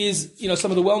 is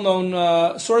some of the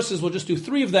well-known sources. We'll just do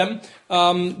 3 of them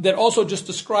that also just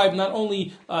describe not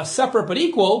only separate but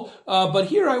equal. But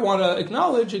here I want to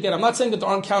acknowledge again. I'm not saying that there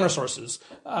aren't counter sources,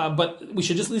 but we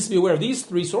should just at least be aware of these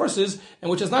 3 sources,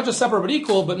 and which is not just separate but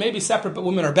equal, but maybe separate but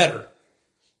women are better.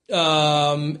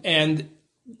 And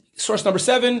source number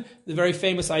 7, the very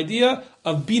famous idea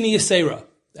of Bina Yisera.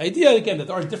 The idea, again, that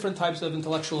there are different types of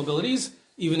intellectual abilities,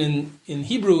 even in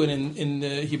Hebrew and in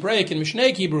Hebraic and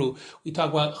Mishnaic Hebrew. We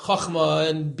talk about Chachma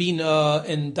and Bina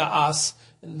and Da'as,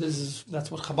 and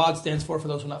that's what Chabad stands for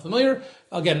those who are not familiar.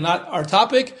 Again, not our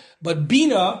topic, but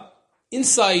Bina,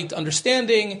 insight,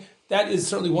 understanding, that is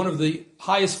certainly one of the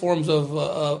highest forms of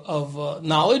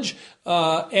knowledge.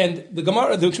 And the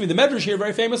Medrash here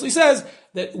very famously says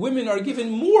that women are given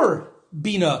more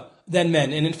Bina than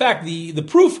men. And in fact, the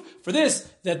proof for this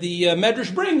that the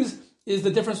Medrash brings is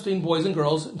the difference between boys and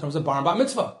girls in terms of bar and bat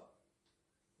mitzvah.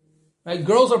 Right?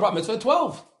 Girls are bat mitzvah at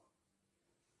 12.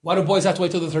 Why do boys have to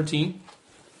wait till they're 13?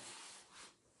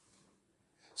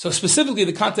 So specifically,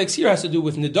 the context here has to do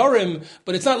with Nidarim,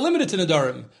 but it's not limited to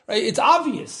Nidarim. Right? It's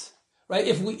obvious. Right?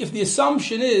 If the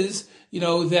assumption is,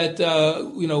 that,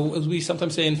 as we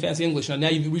sometimes say in fancy English, now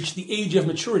you've reached the age of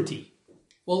maturity.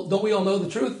 Well, don't we all know the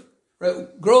truth?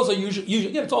 Right? Girls are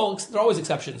usually there are always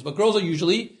exceptions, but girls are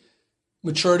usually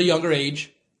mature at a younger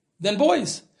age than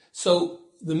boys. So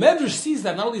the Medrash sees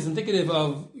that not only is indicative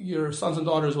of your sons and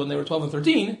daughters when they were 12 and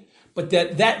 13, but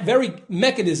that very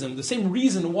mechanism, the same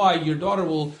reason why your daughter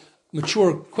will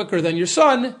mature quicker than your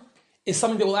son, is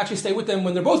something that will actually stay with them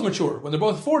when they're both mature, when they're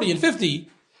both 40 and 50.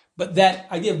 But that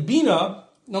idea of Bina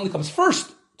not only comes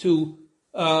first to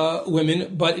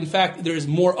women, but in fact there is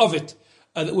more of it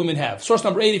that women have. Source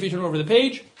number 8, if you turn over the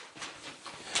page,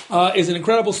 is an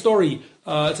incredible story.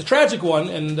 It's a tragic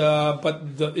one, but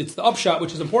it's the upshot,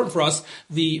 which is important for us.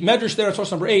 The Medrash there at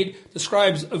source number 8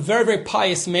 describes a very, very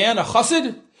pious man, a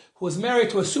chassid, who was married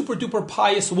to a super duper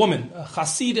pious woman, a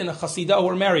chassid and a chassidah who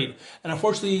were married. And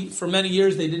unfortunately, for many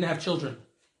years, they didn't have children.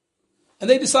 And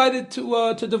they decided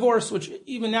to divorce, which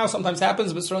even now sometimes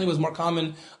happens, but certainly was more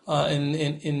common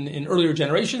in earlier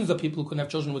generations, that people who couldn't have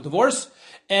children would divorce.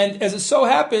 And as it so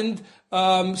happened,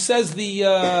 says the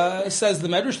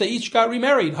Medrash, they each got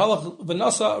remarried. Halach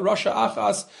v'nasa Rasha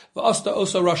achas v'asta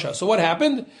osa Rasha. So what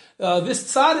happened? This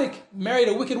tzaddik married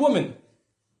a wicked woman.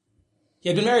 He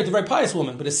had been married to a very pious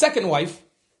woman, but his second wife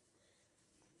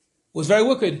was very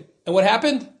wicked. And what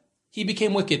happened? He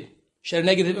became wicked. She had a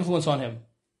negative influence on him.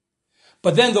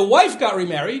 But then the wife got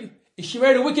remarried, and she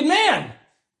married a wicked man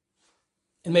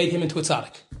and made him into a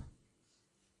tzaddik.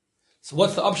 So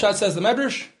what's the upshot, says the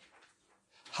Medrash?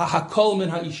 Ha-hakol min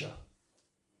ha'isha.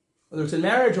 Whether it's in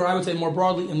marriage, or I would say more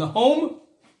broadly in the home,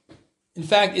 in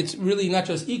fact, it's really not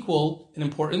just equal and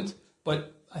important,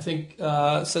 but I think,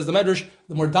 says the Medrash,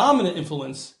 the more dominant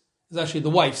influence is actually the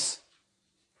wife's,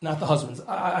 not the husband's.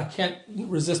 I can't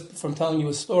resist from telling you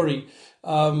a story.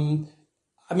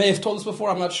 I may have told this before,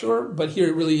 I'm not sure, but here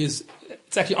it really is.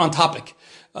 It's actually on topic.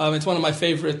 It's one of my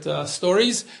favorite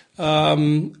stories.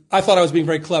 I thought I was being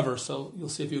very clever, so you'll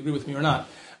see if you agree with me or not.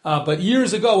 But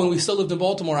years ago, when we still lived in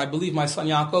Baltimore, I believe my son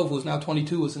Yaakov, who's now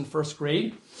 22, was in first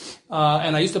grade.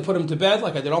 And I used to put him to bed,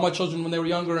 like I did all my children when they were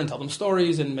younger, and tell them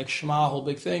stories and make Shema, a whole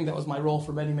big thing. That was my role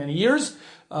for many, many years.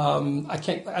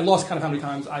 I lost count of how many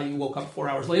times I woke up 4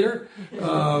 hours later.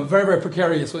 Very, very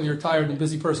precarious when you're a tired and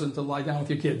busy person to lie down with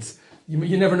your kids.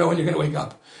 You never know when you're going to wake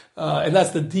up. And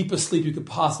that's the deepest sleep you could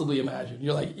possibly imagine.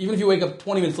 You're like, even if you wake up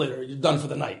 20 minutes later, you're done for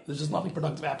the night. There's just nothing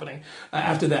productive happening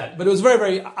after that. But it was very,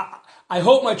 very, I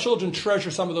hope my children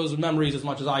treasure some of those memories as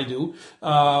much as I do.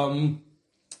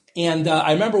 And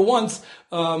I remember once,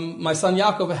 my son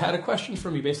Yaakov had a question for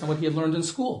me based on what he had learned in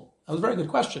school. That was a very good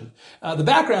question. The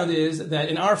background is that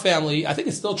in our family, I think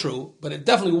it's still true, but it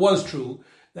definitely was true,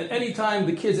 that anytime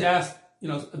the kids asked,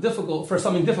 for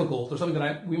something difficult or something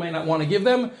that we might not want to give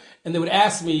them, and they would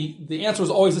ask me, the answer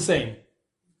was always the same.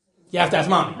 You have to ask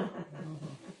mommy.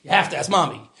 You have to ask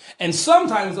mommy. And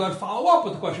sometimes I'd follow up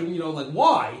with the question, like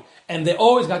why? And they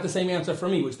always got the same answer from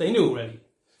me, which they knew already.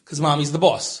 Because mommy's the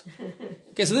boss.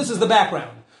 Okay, so this is the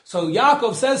background. So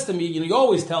Yaakov says to me, you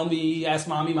always tell me, ask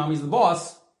mommy, mommy's the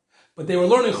boss. But they were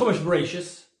learning Chumash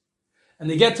Bereishis. And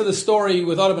they get to the story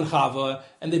with Adam and Chava,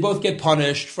 and they both get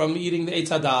punished from eating the Eitz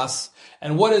Hadas.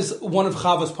 And what is one of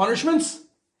Chava's punishments?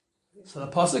 So the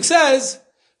pasuk says,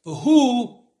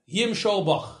 "V'hu yimshol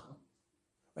bach,"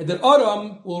 right? That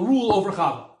Adam will rule over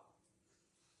Chava.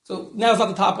 So now's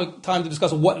not the time to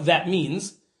discuss what that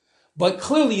means, but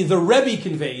clearly the Rebbe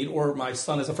conveyed, or my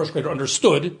son as a first grader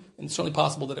understood, and it's certainly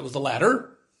possible that it was the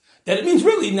latter, that it means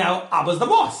really now Abba's the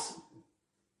boss.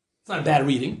 It's not a bad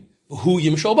reading. V'hu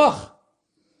yimshol bach.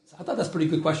 I thought that's a pretty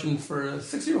good question for a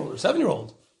 6-year-old or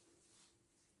 7-year-old.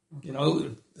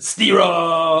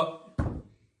 Stira.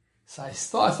 So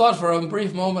I thought for a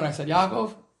brief moment, I said,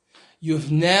 Yaakov, you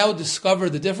have now discovered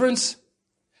the difference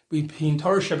between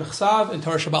Torah Shebechsav and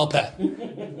Torah Shebal Peh.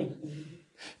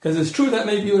 Because it's true that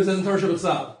maybe it was in Torah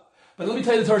Shebechsav. But let me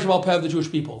tell you the Torah Shebal Peh of the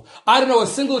Jewish people. I don't know a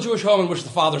single Jewish home in which the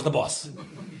father's the boss.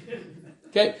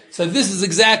 Okay? So this is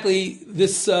exactly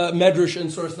this medrash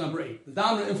in source number 8. The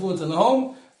dominant influence in the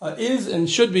home is and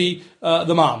should be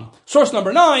the mom. Source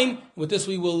number 9, with this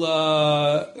we will...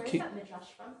 Where is that midrash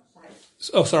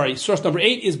from? Sorry. Source number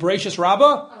 8 is Bereishis Rabbah.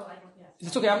 Oh, I don't know.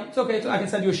 It's okay. It's okay. I can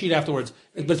send you a sheet afterwards.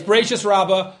 But it's Bereishis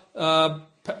Rabbah,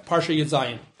 Parsha Yud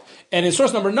Zayin. And in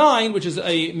source number 9, which is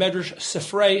a Medrash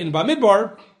Sefrei in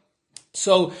Bamidbar,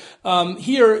 so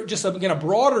here, just again, a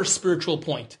broader spiritual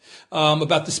point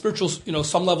about the spiritual,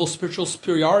 some level spiritual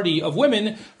superiority of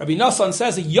women. Rabbi Nassan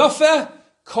says, Yafeh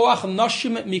koach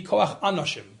nashim mi koach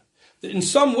anashim. That in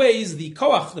some ways, the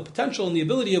koach, the potential and the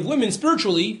ability of women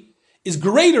spiritually, is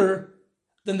greater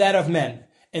than that of men.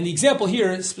 And the example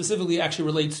here specifically actually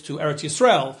relates to Eretz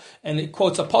Yisrael, and it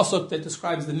quotes a pasuk that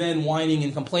describes the men whining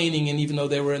and complaining, and even though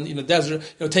they were in the desert,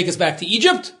 take us back to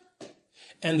Egypt.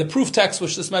 And the proof text,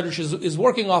 which this medrash is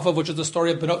working off of, which is the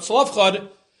story of Benot Tzlafchad,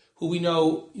 who we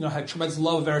know, had tremendous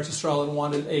love of Eretz Yisrael and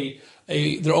wanted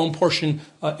their own portion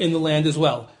in the land as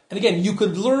well. And again, you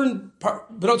could learn,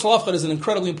 Benot Tzlafchad is an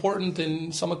incredibly important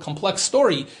and somewhat complex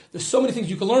story. There's so many things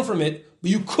you can learn from it, but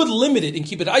you could limit it and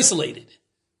keep it isolated.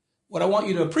 What I want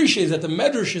you to appreciate is that the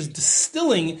Medrash is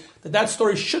distilling that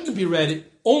story shouldn't be read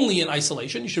only in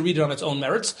isolation. You should read it on its own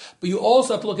merits. But you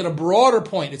also have to look at a broader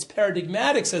point. It's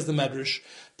paradigmatic, says the Medrash,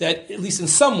 that at least in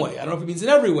some way, I don't know if it means in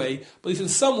every way, but at least in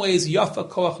some ways, Yafa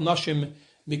koach nashim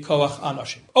mikoach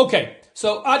anashim. Okay,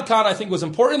 so Ad Kan I think was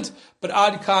important, but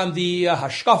Ad Kan the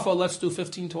hashkafa, let's do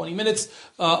 15, 20 minutes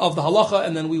of the halacha,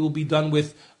 and then we will be done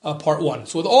with part 1.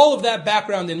 So with all of that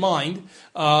background in mind,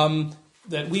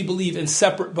 that we believe in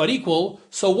separate but equal.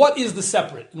 So what is the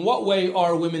separate? In what way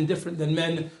are women different than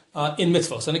men in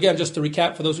mitzvahs? And again, just to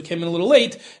recap for those who came in a little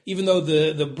late, even though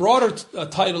the broader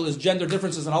title is gender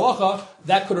differences in halacha,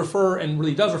 that could refer and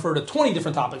really does refer to 20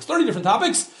 different topics, 30 different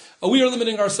topics. We are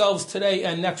limiting ourselves today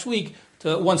and next week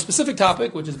to one specific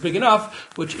topic, which is big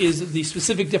enough, which is the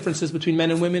specific differences between men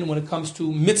and women when it comes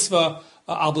to mitzvah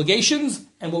obligations.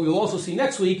 And what we will also see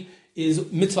next week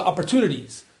is mitzvah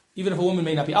opportunities. Even if a woman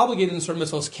may not be obligated in certain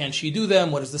mitzvahs, can she do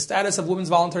them? What is the status of women's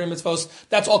voluntary mitzvahs?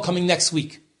 That's all coming next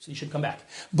week, so you should come back.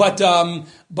 But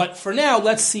for now,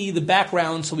 let's see the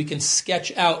background so we can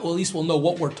sketch out, or at least we'll know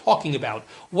what we're talking about.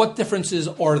 What differences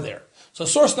are there? So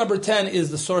source number 10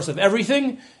 is the source of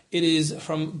everything. It is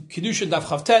from Kiddushin Daf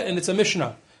Chavtet, and it's a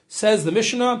Mishnah. Says the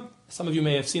Mishnah, Some of you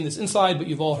may have seen this inside, but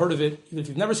you've all heard of it, even if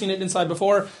you've never seen it inside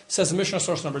before. It says in Mishnah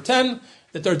source number 10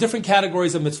 that there are different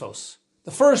categories of mitzvos.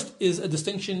 The first is a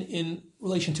distinction in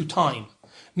relation to time.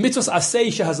 Mitzvos aseh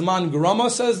shehazman grama,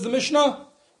 says the Mishnah,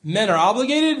 men are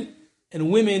obligated and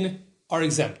women are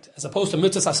exempt. As opposed to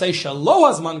mitzvos aseh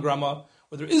shelo hazman grama,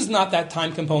 where there is not that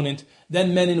time component,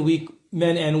 then men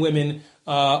and women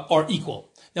are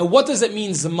equal. Now, what does it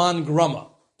mean, zman grama?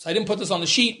 So I didn't put this on the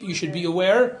sheet, but you should be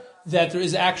aware that there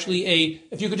is actually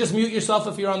if you could just mute yourself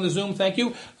if you're on the Zoom, thank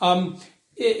you.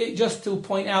 Just to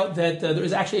point out that there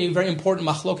is actually a very important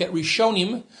machloket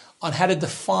rishonim on how to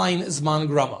define zman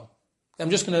grama. I'm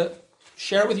just going to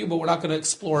share it with you, but we're not going to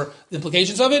explore the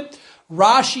implications of it.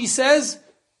 Rashi says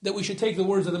that we should take the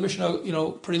words of the Mishnah,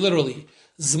 pretty literally.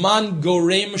 Zman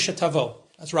gorem shetavo.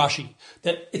 That's Rashi.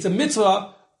 That it's a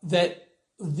mitzvah that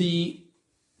the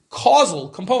causal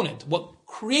component, what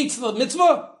creates the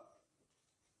mitzvah,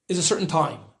 is a certain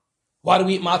time. Why do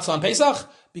we eat matzah on Pesach?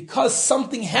 Because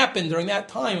something happened during that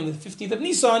time on the 15th of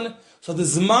Nisan, so the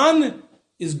zman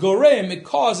is gorem, it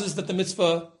causes that the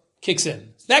mitzvah kicks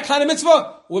in. That kind of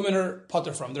mitzvah, women are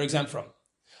pater from, they're exempt from.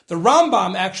 The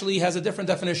Rambam actually has a different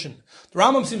definition. The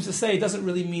Rambam seems to say it doesn't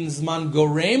really mean zman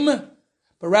gorem,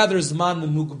 but rather zman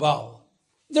mugbal.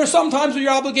 There are some times where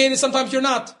you're obligated, sometimes you're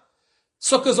not.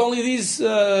 Sukkah is only these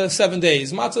 7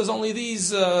 days. Matzah is only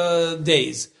these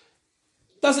days.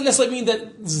 Doesn't necessarily mean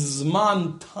that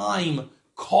zman, time,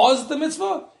 caused the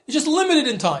mitzvah. It's just limited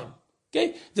in time.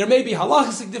 Okay? There may be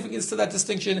halachic significance to that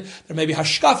distinction. There may be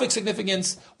hashkafic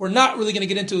significance. We're not really going to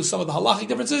get into some of the halachic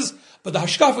differences, but the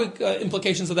hashkafic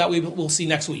implications of that we'll see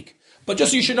next week. But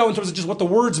just so you should know in terms of just what the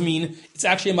words mean, it's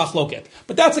actually a machloket.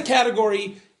 But that's a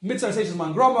category. Mitzvah says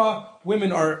man grama.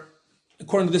 Women are,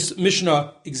 according to this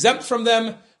Mishnah, exempt from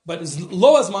them. But as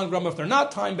low as man grama, if they're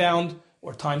not time bound,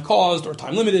 or time caused, or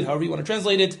time limited, however you want to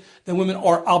translate it, then women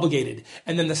are obligated.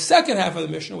 And then the second half of the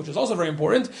Mishnah, which is also very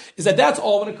important, is that that's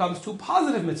all when it comes to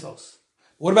positive mitzvos.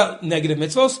 What about negative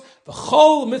mitzvos?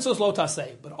 V'chol mitzvos lo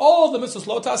taseh. But all the mitzvos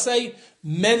lo taseh,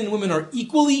 men and women are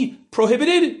equally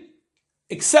prohibited,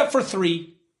 except for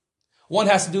 3. One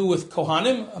has to do with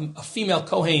Kohanim. A female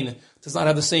Kohen does not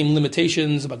have the same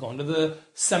limitations about going to the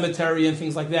cemetery and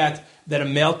things like that a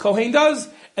male Kohen does.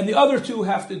 And the other 2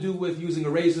 have to do with using a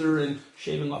razor and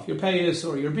shaving off your payas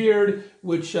or your beard,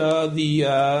 which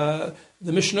the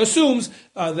Mishnah assumes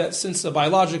that since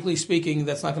biologically speaking,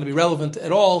 that's not going to be relevant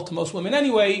at all to most women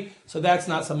anyway, so that's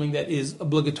not something that is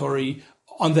obligatory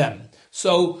on them.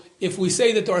 So if we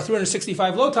say that there are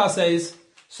 365 lotases,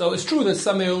 so it's true that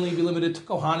some may only be limited to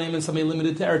Kohanim, and some may be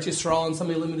limited to Eretz Yisrael, and some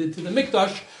may be limited to the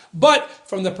Mikdash, but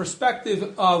from the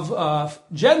perspective of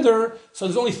gender, so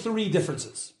there's only 3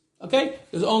 differences. Okay?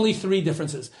 There's only 3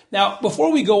 differences. Now,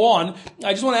 before we go on,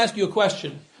 I just want to ask you a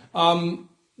question. When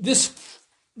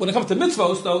it comes to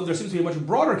mitzvos, though, there seems to be a much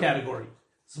broader category.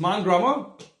 Zman grama,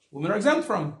 women are exempt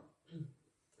from.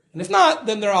 And if not,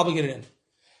 then they're obligated in.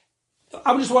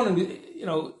 I'm just wondering,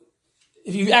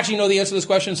 if you actually know the answer to this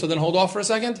question, so then hold off for a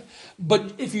second.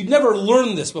 But if you've never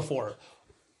learned this before,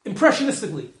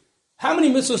 impressionistically, how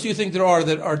many mitzvahs do you think there are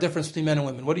that are different between men and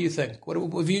women? What do you think? What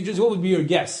would be your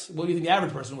guess? What do you think the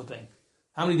average person would think?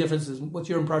 How many differences? What's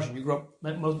your impression? Many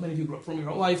of you grew up from your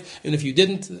whole life, and if you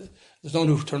didn't, there's no one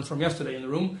who turned from yesterday in the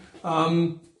room.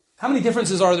 How many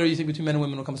differences are there, you think, between men and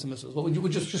women when it comes to mitzvahs? What would you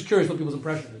just curious what people's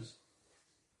impression is?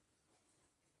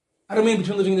 I don't mean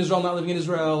between living in Israel, not living in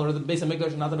Israel, or the Beis HaMikdash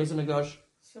and not the Beis HaMikdash.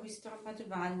 So we start by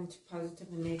dividing into positive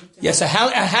and negative. Yes. So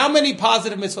how many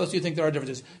positive mitzvahs do you think there are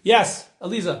differences? Yes,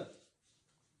 Aliza.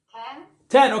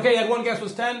 10. Okay, I had one guess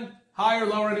was 10. Higher,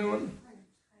 lower, anyone?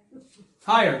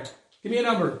 Higher. Give me a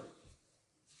number.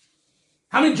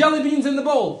 How many jelly beans in the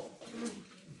bowl?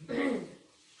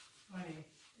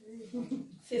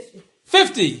 50.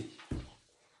 50.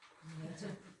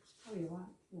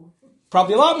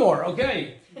 Probably a lot more.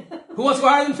 Okay. Who wants to go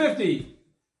higher than 50?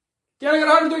 Can I get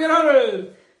 100? Do I get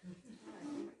 100?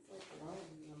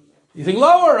 You think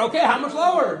lower? Okay, how much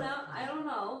lower? No, I don't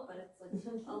know, but it's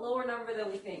like a lower number than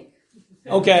we think.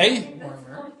 Okay.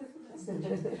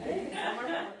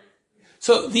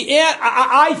 So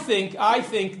I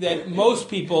think that most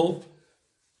people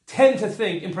tend to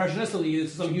think impressionistically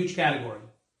it's some huge category.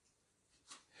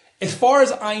 As far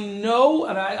as I know,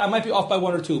 and I might be off by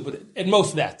 1 or 2, but at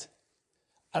most that.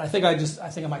 And I think I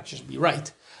might just be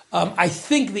right. I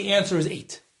think the answer is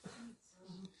 8.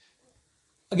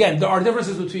 Again, there are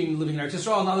differences between living in Eretz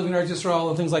Yisrael and not living in Eretz Yisrael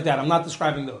and things like that. I'm not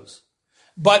describing those.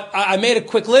 But I made a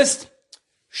quick list.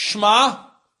 Shema,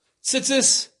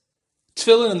 tzitzis,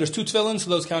 tefillin, and there's 2 tefillin, so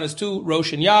those count as 2,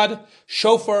 Rosh and Yad,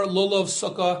 shofar, lulav,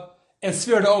 sukkah, and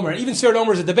Sfirot Omer. And even Sfirot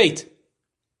Omer is a debate.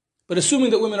 But assuming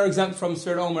that women are exempt from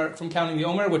Sfir Omer, from counting the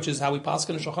Omer, which is how we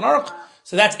paskin in Shulchan Aruch,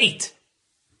 so that's 8.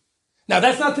 Now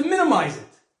that's not to minimize it.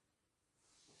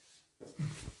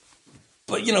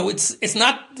 But it's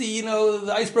not the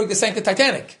iceberg that sank the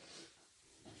Titanic.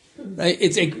 Right?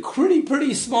 It's a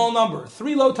pretty small number.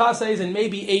 3 lo tases and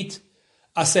maybe 8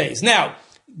 ases. Now,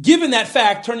 given that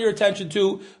fact, turn your attention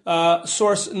to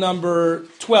source number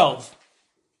 12.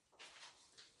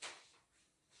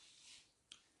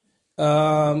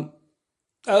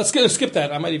 Let's skip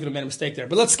that. I might even have made a mistake there.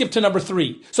 But let's skip to number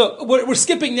 3. So we're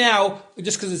skipping now,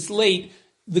 just because it's late.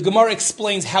 The Gemara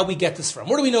explains how we get this from.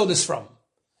 Where do we know this from?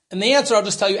 And the answer, I'll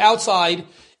just tell you, outside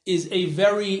is a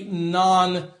very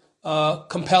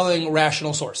non-compelling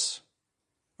rational source.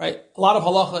 Right? A lot of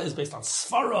halacha is based on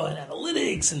svara and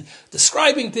analytics and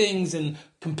describing things and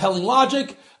compelling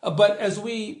logic. But as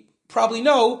we probably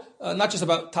know, not just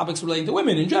about topics relating to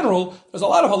women in general, there's a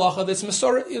lot of halacha that's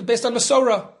based on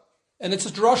Masorah. And it's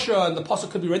a drasha, and the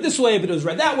pasuk could be read this way, but it was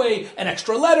read that way, an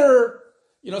extra letter.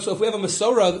 So if we have a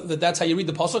Masorah, that's how you read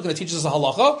the pasuk, and it teaches us a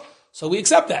halacha, so we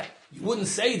accept that. You wouldn't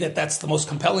say that that's the most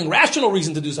compelling, rational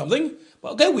reason to do something.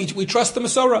 But okay, we trust the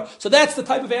Masorah. So that's the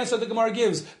type of answer the Gemara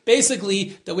gives.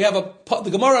 Basically, that we have the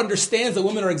Gemara understands that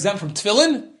women are exempt from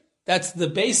tefillin. That's the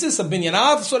basis of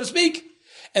binyanav, so to speak.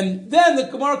 And then the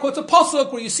Gemara quotes a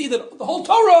pasuk where you see that the whole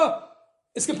Torah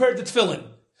is compared to tefillin.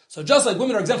 So just like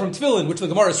women are exempt from tefillin, which the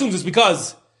Gemara assumes is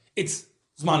because it's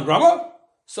Zman Grama,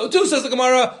 so too, says the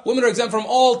Gemara, women are exempt from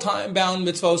all time-bound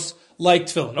mitzvos like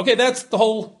tefillin. Okay, that's the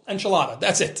whole enchilada.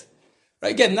 That's it.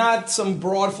 Right? Again, not some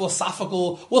broad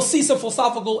philosophical, we'll see some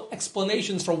philosophical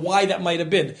explanations for why that might have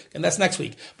been, and that's next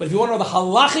week. But if you want to know the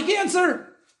halachic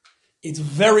answer, it's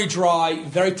very dry,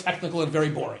 very technical, and very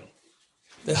boring.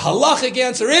 The halachic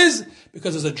answer is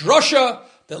because there's a drasha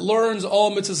that learns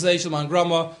all mitzvahs Zman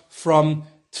Grama from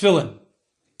tefillin.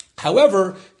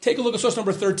 However, take a look at source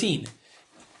number 13.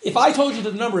 If I told you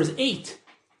that the number is 8,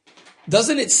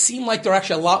 doesn't it seem like there are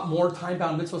actually a lot more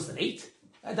time-bound mitzvahs than 8?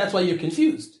 That's why you're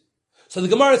confused. So the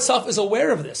Gemara itself is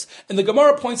aware of this. And the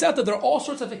Gemara points out that there are all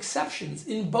sorts of exceptions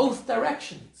in both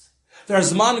directions.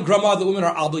 There's Zman Grama that women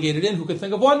are obligated in. Who could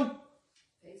think of one?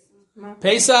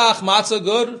 Pesach, Matzah,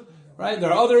 good. Right? There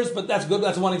are others, but that's good.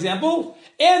 That's one example.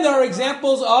 And there are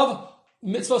examples of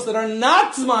mitzvahs that are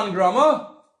not Zman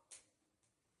Grama.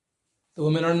 The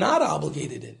women are not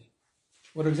obligated in.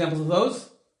 What are examples of those?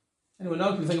 Anyone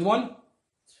know? Can you think of one?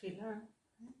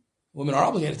 Women are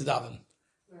obligated to daven.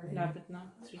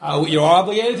 You're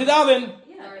obligated to daven.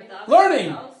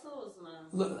 Learning.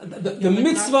 The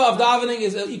mitzvah of davening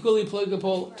is equally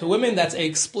applicable to women. That's an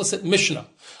explicit Mishnah.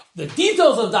 The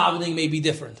details of davening may be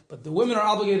different, but the women are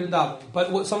obligated to davening.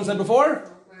 But what someone said before?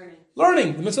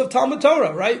 Learning. The mitzvah of Talmud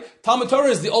Torah, right? Talmud Torah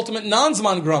is the ultimate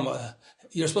non-Zman Grama.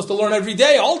 You're supposed to learn every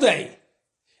day, all day.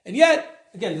 And yet,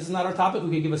 again, this is not our topic. We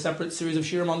could give a separate series of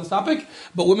shirim on this topic.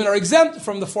 But women are exempt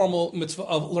from the formal mitzvah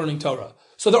of learning Torah.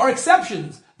 So there are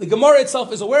exceptions. The Gemara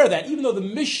itself is aware of that, even though the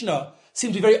Mishnah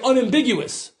seems to be very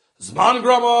unambiguous. Zman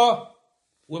Grama,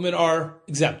 women are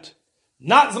exempt.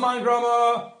 Not Zman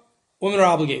Grama, women are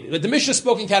obligated. But the Mishnah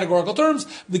spoke in categorical terms.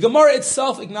 The Gemara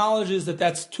itself acknowledges that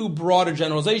that's too broad a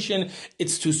generalization.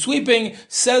 It's too sweeping.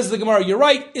 Says the Gemara, you're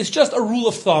right, it's just a rule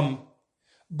of thumb.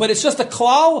 But it's just a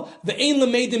klal, the ein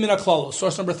lemeidim min haklalos,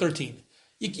 source number 13.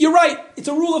 You're right, it's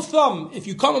a rule of thumb. If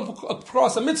you come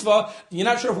across a mitzvah, and you're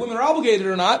not sure if women are obligated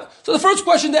or not, so the first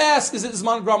question to ask is it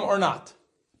Zman Grama or not?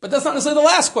 But that's not necessarily the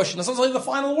last question, that's not necessarily the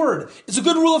final word. It's a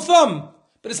good rule of thumb,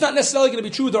 but it's not necessarily going to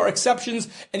be true. There are exceptions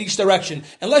in each direction.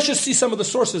 And let's just see some of the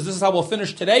sources. This is how we'll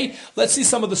finish today. Let's see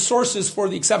some of the sources for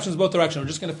the exceptions both directions. We're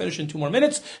just going to finish in 2 more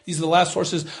minutes. These are the last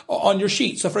sources on your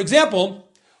sheet. So for example,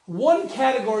 one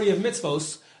category of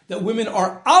mitzvos that women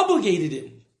are obligated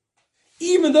in,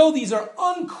 even though these are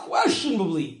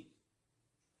unquestionably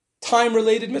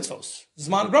time-related mitzvos.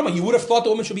 Zman Grama, you would have thought the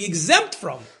women should be exempt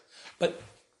from, but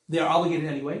they are obligated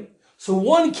anyway. So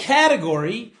one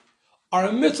category are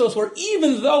mitzvos where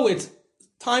even though it's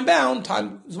time-bound,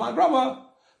 Zman Grama,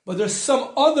 but there's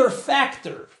some other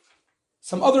factor,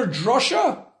 some other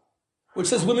drasha, which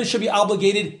says women should be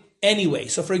obligated anyway.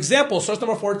 So for example, source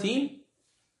number 14,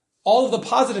 all of the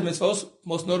positive mitzvos,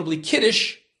 most notably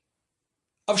Kiddush,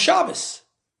 of Shabbos.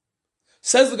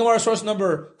 Says the Gemara, source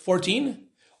number 14,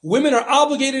 women are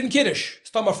obligated in Kiddush.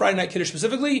 It's talking about Friday night Kiddush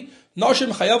specifically.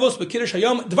 Nashim chayavos b'Kiddush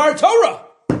hayom dvar Torah.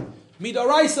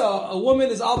 Midaraisa, a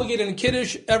woman is obligated in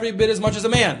Kiddush every bit as much as a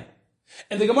man.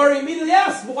 And the Gemara immediately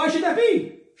asks, well, why should that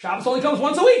be? Shabbos only comes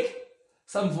once a week.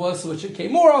 Some of us wish it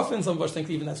came more often. Some of us think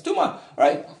even that's too much.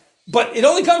 Right? But it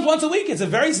only comes once a week. It's a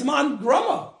very Zman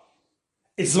Grama.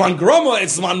 It's Zman Grama,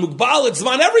 it's Zman Mugbal, it's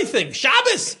Zman everything.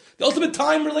 Shabbos. the ultimate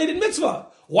time-related mitzvah.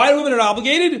 Why are women not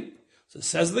obligated? So it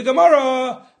says the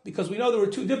Gemara, because we know there were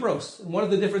two dibros. And one of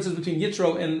the differences between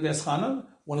Yitro and Veschanan,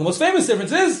 one of the most famous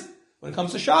differences, when it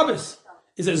comes to Shabbos,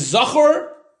 is it Zachor,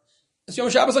 it's Yom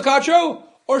Shabbos Akacho,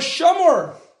 or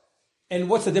Shamor? And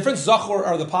what's the difference? Zachor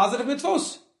are the positive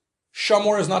mitzvos.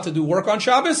 Shamor is not to do work on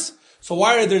Shabbos. So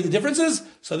why are there the differences?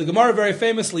 So the Gemara very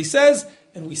famously says,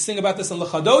 and we sing about this in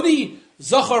Lechadodi,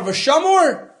 Zachor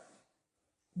v'Shamor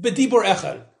b'dibur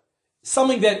echad.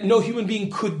 Something that no human being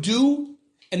could do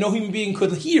and no human being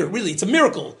could hear. Really, it's a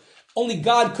miracle. Only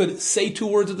God could say two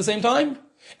words at the same time.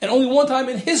 And only one time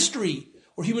in history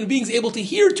were human beings able to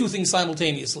hear two things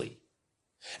simultaneously.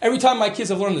 Every time my kids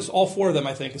have learned this, all four of them,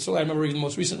 I think, and so I remember reading the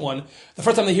most recent one, the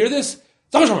first time they hear this,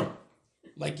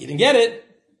 like, you didn't get it.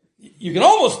 You can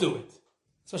almost do it.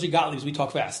 Especially Gottliebs, we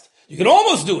talk fast. You can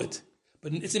almost do it.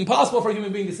 But it's impossible for a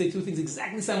human being to say two things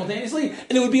exactly simultaneously,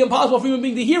 and it would be impossible for a human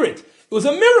being to hear it. It was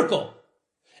a miracle.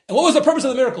 And what was the purpose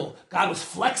of the miracle? God was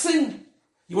flexing?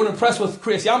 You weren't impressed with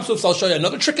Kriyas Yamsuf, so I'll show you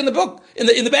another trick in the book, in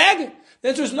the bag? The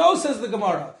answer is no, says the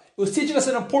Gemara. It was teaching us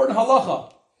an important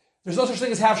halacha. There's no such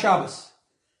thing as half Shabbos.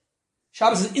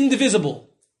 Shabbos is indivisible.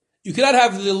 You cannot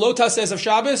have the lotas of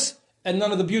Shabbos and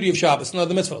none of the beauty of Shabbos, none of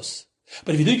the mitzvos.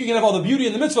 But if you think you can have all the beauty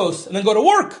in the mitzvos and then go to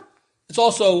work, it's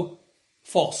also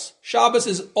false. Shabbos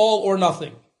is all or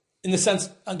nothing. In the sense,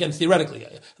 again, theoretically,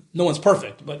 no one's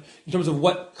perfect, but in terms of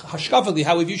what, hashkafically,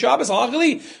 how we view Shabbos,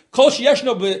 halachically, kol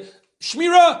sheyeshno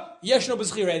b'shmira, yeshno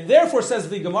b'zchira. And therefore, says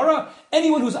the Gemara,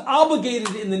 anyone who's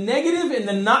obligated in the negative, in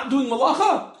the not doing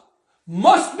malacha,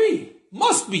 must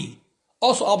be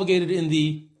also obligated in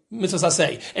the mitzvahs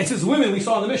aseh. And since women, we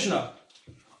saw in the Mishnah,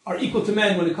 are equal to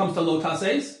men when it comes to lo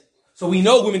taseis, so we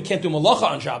know women can't do malacha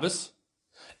on Shabbos,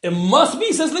 it must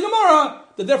be, says the Gemara,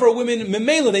 that therefore women,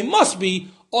 memela, they must be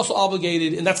also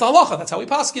obligated, and that's the halacha, that's how we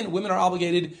paskin. Women are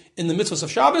obligated in the mitzvahs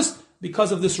of Shabbos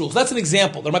because of this rule. So that's an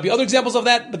example. There might be other examples of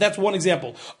that, but that's one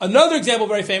example. Another example,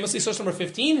 very famously, source number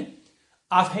 15,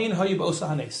 Afhein Hayu B'Osa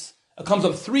Hanes. It comes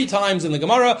up 3 times in the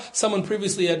Gemara. Someone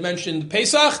previously had mentioned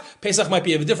Pesach. Pesach might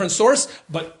be of a different source,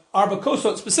 but Arba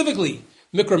Kosot specifically,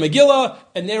 Mikra Megillah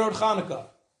and Nerod Chanukah.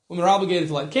 Women are obligated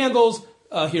to light candles,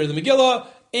 hear the Megillah,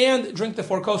 and drink the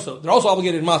 4 kosot. They're also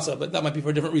obligated in matzah, but that might be for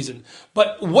a different reason.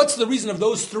 But what's the reason of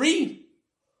those 3?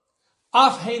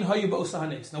 Af hein hayu ba'osa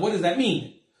hanes. Now what does that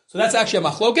mean? So that's actually a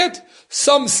machloket.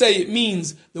 Some say it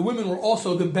means the women were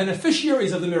also the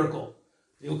beneficiaries of the miracle.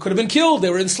 They could have been killed. They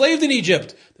were enslaved in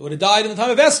Egypt. They would have died in the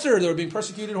time of Esther. They were being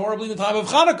persecuted horribly in the time of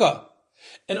Hanukkah.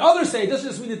 And others say it doesn't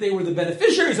just mean that they were the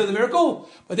beneficiaries of the miracle,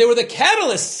 but they were the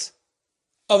catalysts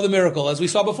of the miracle, as we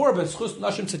saw before, but Schus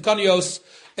Nashim Tzidkanios,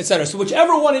 etc. So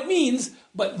whichever one it means,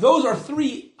 but those are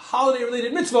 3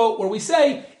 holiday-related mitzvot where we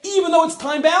say, even though it's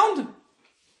time-bound,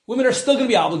 women are still going to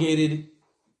be obligated.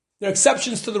 There are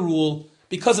exceptions to the rule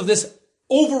because of this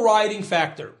overriding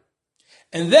factor.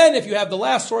 And then if you have the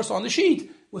last source on the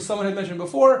sheet, which someone had mentioned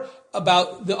before,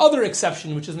 about the other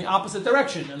exception, which is in the opposite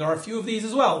direction, and there are a few of these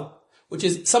as well, which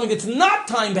is something that's not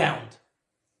time-bound.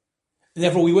 And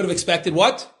therefore we would have expected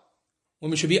what?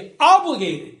 Women should be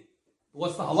obligated.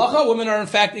 What's the halacha? Women are in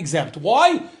fact exempt.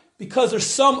 Why? Because there's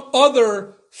some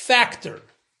other factor,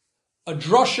 a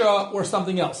drasha or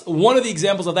something else. One of the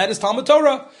examples of that is Talmud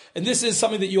Torah, and this is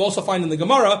something that you also find in the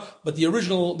Gemara. But the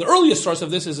earliest source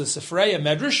of this is a Sifrei, a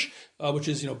Medrash, which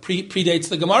is predates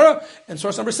the Gemara. And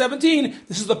source number 17,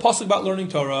 this is the pasuk about learning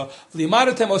Torah.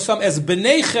 V'limadatem osam es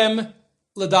b'neichem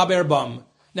l'daber bam.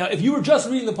 Now, if you were just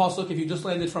reading the pasuk, if you just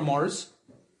landed from Mars,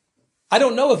 I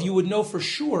don't know if you would know for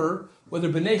sure whether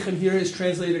B'neichem here is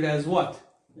translated as what?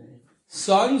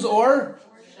 Sons or?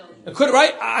 It could,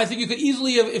 right? I think you could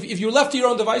easily have, if you left to your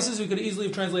own devices, you could easily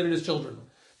have translated as children.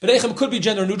 B'neichem could be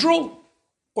gender neutral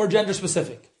or gender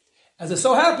specific. As it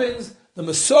so happens, the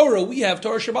Masorah we have,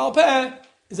 Torah Sheba'al Peh,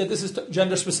 is that this is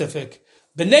gender specific.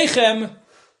 B'neichem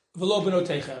v'lo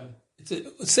b'notechem.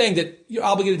 It's saying that you're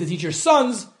obligated to teach your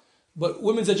sons, but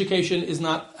women's education is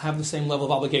not have the same level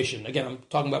of obligation. Again, I'm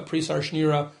talking about pre-Sar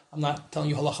Shnira. I'm not telling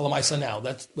you halacha l'maisa now.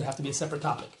 That would have to be a separate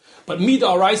topic. But mida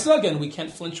araisa, again, we can't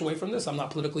flinch away from this. I'm not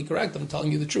politically correct. I'm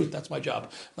telling you the truth. That's my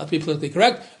job, not to be politically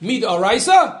correct. Mida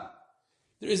araisa,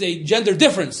 there is a gender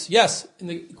difference. Yes, in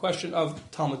the question of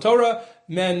Talmud Torah,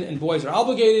 men and boys are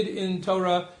obligated in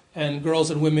Torah, and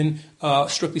girls and women,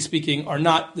 strictly speaking, are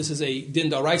not. This is a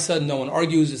din da'oraisa. No one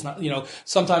argues. It's not.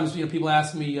 Sometimes people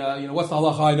ask me, what's the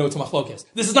halacha? I know it's a machlokes.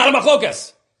 This is not a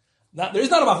machlokes. There is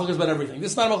not a machlokes about everything.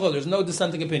 This is not a machlokes. There's no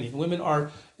dissenting opinion. Women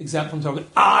are exempt from Torah.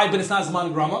 But it's not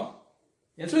zman grama.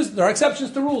 The answer is there are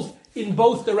exceptions to rules in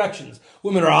both directions.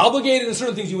 Women are obligated in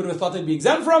certain things you would have thought they'd be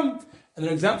exempt from, and and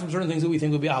they're exempt from certain things that we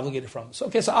think we'll be obligated from. So,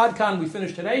 so Ad Kan, we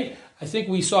finished today. I think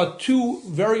we saw two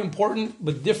very important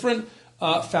but different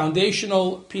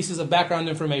foundational pieces of background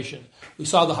information. We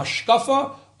saw the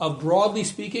hashkafa of, broadly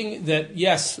speaking, that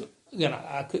yes, again,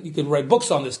 you could write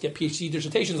books on this, get PhD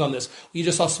dissertations on this. We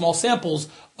just saw small samples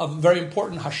of very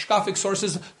important hashkafic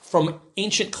sources from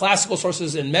ancient classical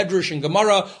sources in Medrash and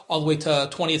Gemara all the way to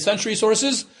 20th century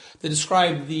sources that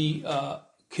describe the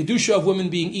kedusha of women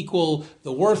being equal,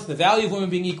 the worth, the value of women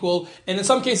being equal, and in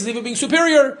some cases even being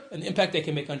superior, and the impact they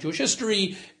can make on Jewish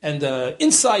history, and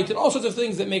insight, and all sorts of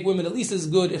things that make women at least as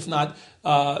good, if not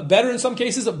better in some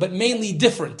cases, but mainly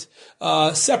different.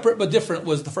 Separate but different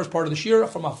was the first part of the shir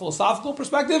from a philosophical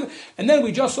perspective, and then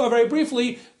we just saw very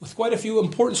briefly, with quite a few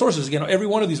important sources, again, every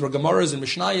one of these were Gemaras and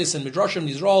Mishnayos and Midrashim,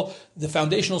 these are all the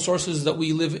foundational sources that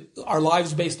we live our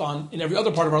lives based on in every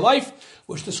other part of our life,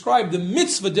 which describe the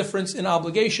mitzvah difference in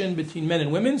obligation between men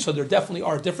and women. So there definitely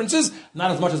are differences, not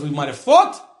as much as we might have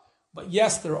thought, but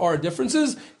yes, there are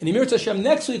differences. In Emir Hashem,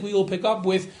 next week we will pick up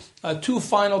with two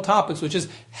final topics, which is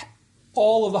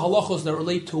all of the halachos that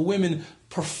relate to women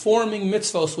performing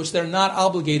mitzvahs which they're not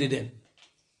obligated in.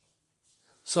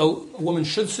 So a woman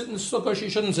should sit in the sukkah, she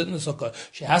shouldn't sit in the sukkah.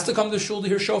 She has to come to shul to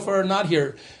hear shofar or not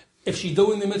here. If she's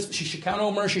doing the mitzvah, she should count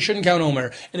omer, she shouldn't count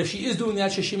omer. And if she is doing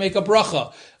that, should she make a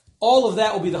bracha? All of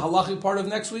that will be the halachic part of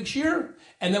next week's shir.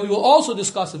 And then we will also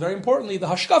discuss, very importantly, the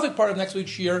hashkafic part of next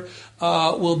week's shir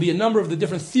will be a number of the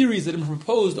different theories that have been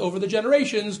proposed over the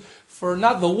generations for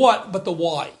not the what, but the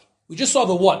why. We just saw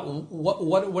the what.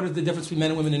 What is the difference between men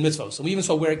and women in mitzvahs? And we even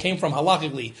saw where it came from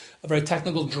halachically, a very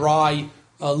technical, dry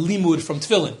limud from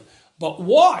tefillin. But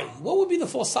why? What would be the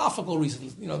philosophical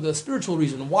reason, the spiritual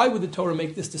reason? Why would the Torah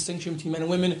make this distinction between men and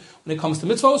women when it comes to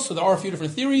mitzvahs? So there are a few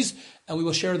different theories, and we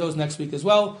will share those next week as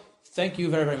well. Thank you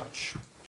very, very much.